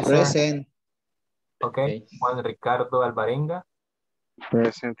 Thank you, sir. Present. Okay. Juan Ricardo Alvarenga.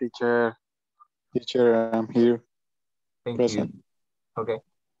 Present, teacher. Teacher, I'm here. Thank Present. you. Okay.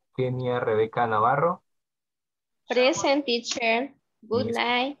 Kenia Rebeca Navarro. Present, teacher. Good Miss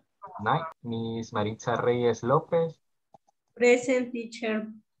night. Night. Miss Maritza Reyes López. Present, teacher.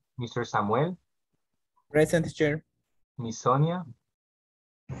 Mr. Samuel. Present, teacher. Miss Sonia.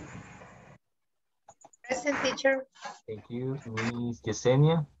 Present, teacher. Thank you. Miss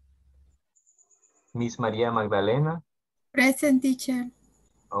Yesenia. Miss María Magdalena. Present, teacher.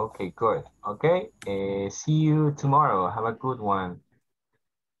 Okay, good. Okay. See you tomorrow. Have a good one.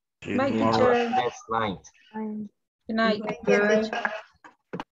 See you Bye, tomorrow. teacher. Next night. Good night. Thank you, teacher.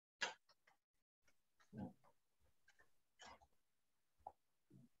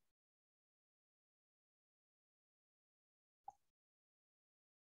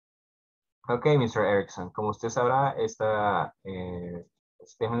 Ok, Mr. Erickson, como usted sabrá, estos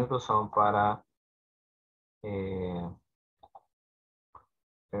 10 minutos son para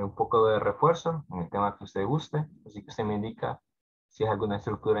un poco de refuerzo en el tema que usted guste. Así que usted me indica si es alguna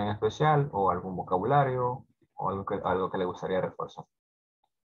estructura en especial o algún vocabulario o algo que le gustaría reforzar.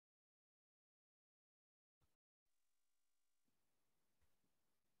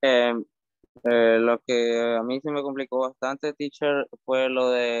 Lo que a mí se me complicó bastante, teacher, fue lo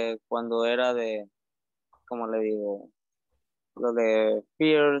de cuando era de, ¿cómo le digo? Lo de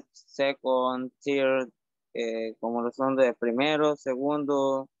first, second, third, como lo son de primero,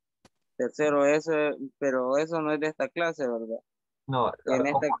 segundo, tercero, ese, pero eso no es de esta clase, ¿verdad? No, En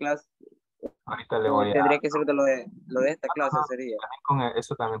esta clase ahorita le voy a... tendría que ser de lo de esta clase sería.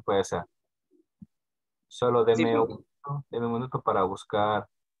 Eso también puede ser. Solo Sí, deme porque un minuto para buscar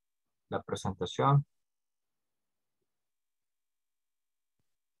la presentación.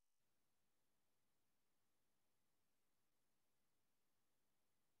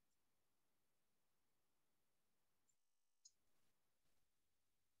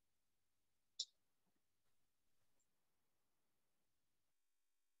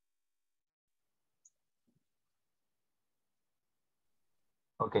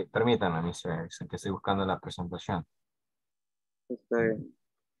 Ok, permítame, Mr. Erickson, que estoy buscando la presentación. está bien.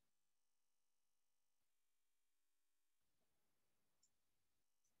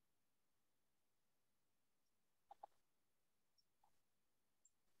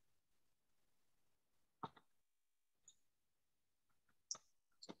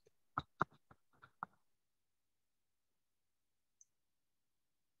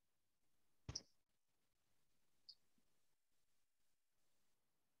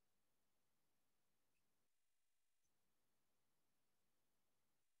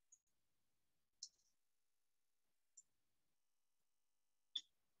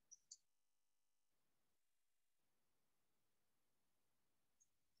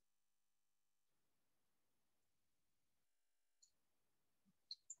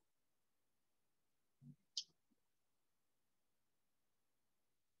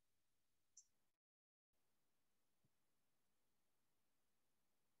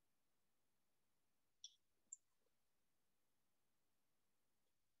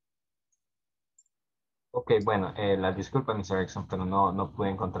 Ok, bueno, la disculpa, Mr. Erickson, pero no pude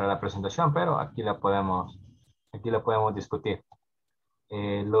encontrar la presentación, pero aquí la podemos discutir.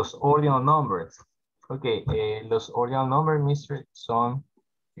 Los ordinal numbers. Ok, los ordinal numbers, Mr. son,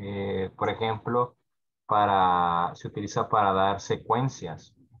 por ejemplo, se utiliza para dar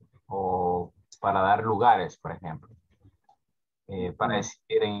secuencias o para dar lugares, por ejemplo. Para decir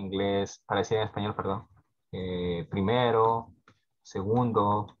en inglés, para decir en español, perdón, primero,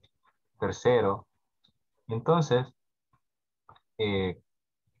 segundo, tercero. Entonces,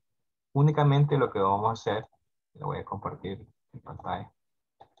 únicamente lo que vamos a hacer, lo voy a compartir en pantalla.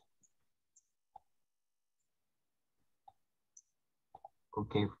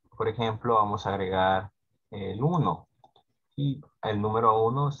 Ok, por ejemplo, vamos a agregar el 1 y el número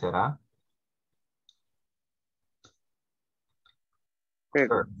 1 será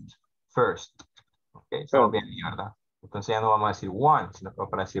first. Ok, estamos bien ahí, ¿verdad? Entonces ya no vamos a decir one, sino que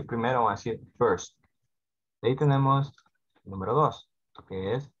para decir primero vamos a decir first. De ahí tenemos el número 2,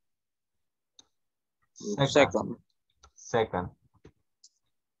 que es second.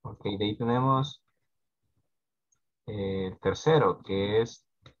 Ok, de ahí tenemos el tercero, que es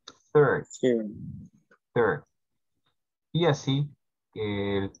third. Third. Y así,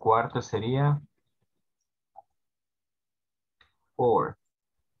 el cuarto sería fourth.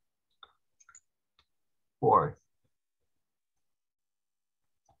 Fourth.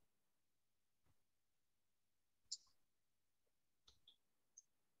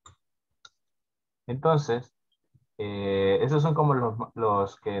 Entonces, esos son como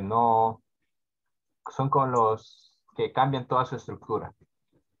los que no, son como los que cambian toda su estructura.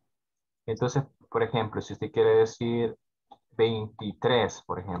 Entonces, por ejemplo, si usted quiere decir 23,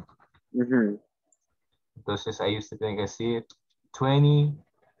 por ejemplo, entonces ahí usted tiene que decir 20,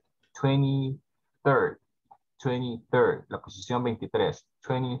 23rd, 23rd, la posición 23,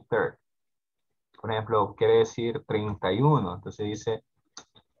 23rd. Por ejemplo, quiere decir 31, entonces dice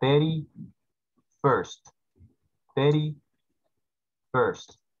 31st,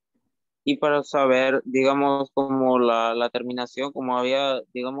 31st. Y para saber, digamos, como la terminación, como había,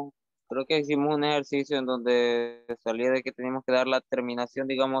 digamos, creo que hicimos un ejercicio en donde salía de que teníamos que dar la terminación,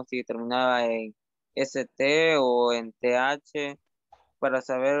 digamos, si terminaba en ST o en TH, para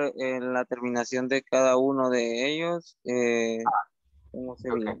saber la terminación de cada uno de ellos, ¿cómo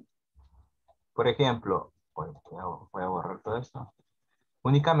sería? Okay. Por ejemplo, voy a borrar todo esto.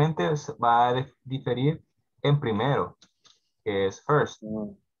 Únicamente va a diferir en primero, que es first.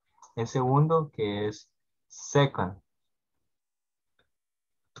 En segundo, que es second.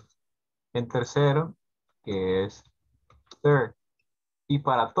 En tercero, que es third. Y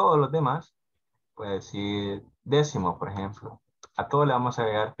para todos los demás, puede decir décimo, por ejemplo. A todos le vamos a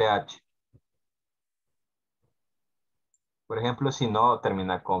agregar TH. Por ejemplo, si no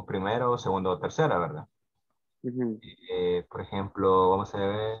termina con primero, segundo o tercera, ¿verdad? Por ejemplo, vamos a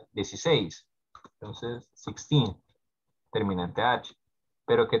ver 16. Entonces, 16 termina en TH.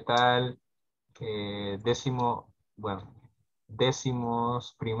 Pero ¿qué tal décimo, bueno,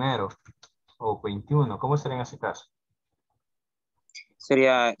 décimos primero o 21? ¿Cómo sería en ese caso?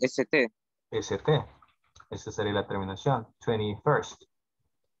 Sería ST. ST. Esa sería la terminación. 21st.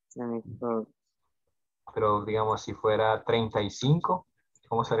 21st. Pero digamos, si fuera 35,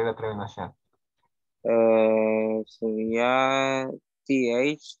 ¿cómo sería la terminación? Sería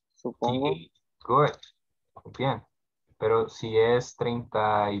TH, supongo. TH. Good. Muy bien. Pero si es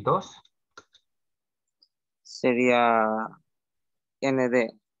 32, sería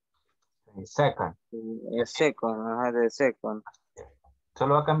ND. Second. Second, ajá, de second.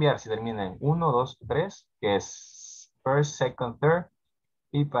 Solo va a cambiar si termina en 1, 2, 3, que es first, second, third.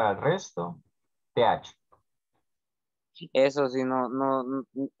 Y para el resto, TH. Eso sí,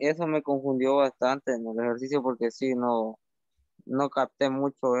 eso me confundió bastante en el ejercicio porque sí, no capté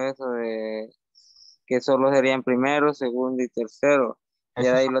mucho eso de que solo serían primero, segundo y tercero. Y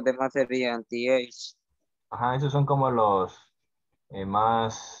de ahí los demás serían TH. Ajá, esos son como los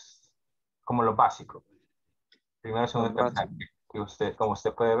más, como los básicos. Primero, segundo, tercero. Que usted, como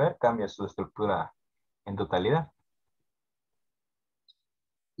usted puede ver, cambia su estructura en totalidad.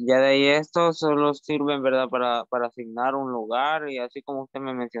 Ya de ahí estos solo sirven, ¿verdad? Para asignar un lugar y así como usted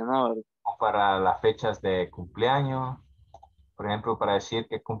me mencionó, ¿verdad? Para las fechas de cumpleaños, por ejemplo, para decir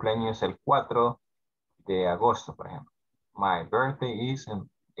que cumpleaños es el 4 de agosto, por ejemplo. My birthday is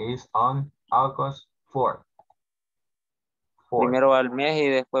on August 4th. Primero al mes y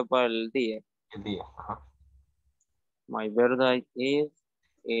después para el día. El día, ajá. My birthday is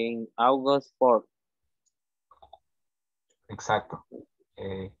in August 4th. Exacto.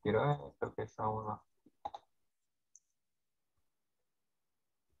 Quiero ver, creo que está uno.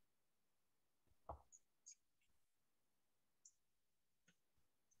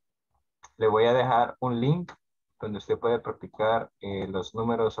 Le voy a dejar un link donde usted puede practicar los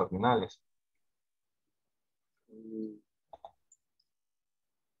números ordinales.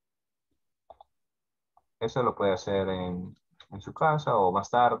 Eso lo puede hacer en su casa o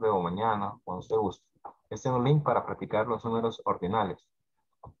más tarde o mañana, cuando usted guste. Este es un link para practicar los números ordinales.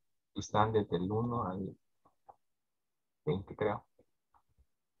 Y están desde el 1 al 20, creo.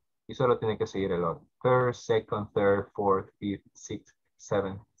 Y solo tiene que seguir el orden. First, second, third, fourth, fifth, sixth,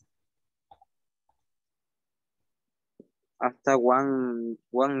 seventh. Hasta One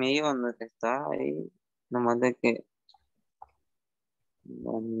Million está ahí. Nomás de que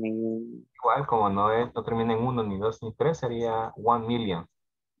 1 million. Igual, como no termina en 1, ni 2, ni 3, sería 1 million.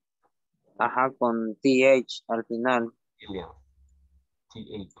 Ajá, con TH al final. Million.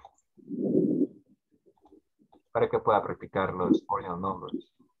 TH. Para que pueda practicar los ordinal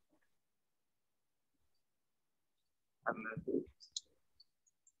numbers.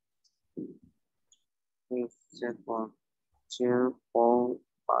 Second, 2, 4, 5.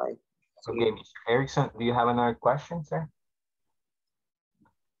 Okay, Mr. Erickson, do you have another question, sir?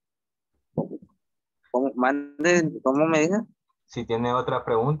 ¿Cómo me dice? Si tiene otra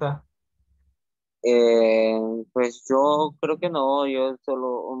pregunta. Pues yo creo que no, yo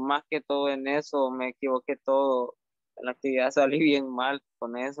solo, más que todo en eso, me equivoqué todo. En la actividad salí bien mal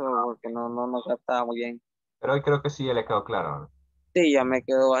con eso, porque no captaba muy bien. Pero hoy creo que sí ya le quedó claro, ¿no? Sí, ya me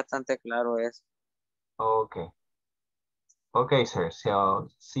quedó bastante claro eso. Okay. Okay, sir. So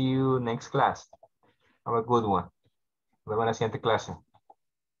see you next class. Have a good one. Nos vemos en la siguiente clase.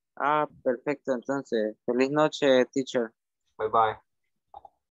 Ah, perfecto. Entonces, feliz noche, teacher. Bye bye.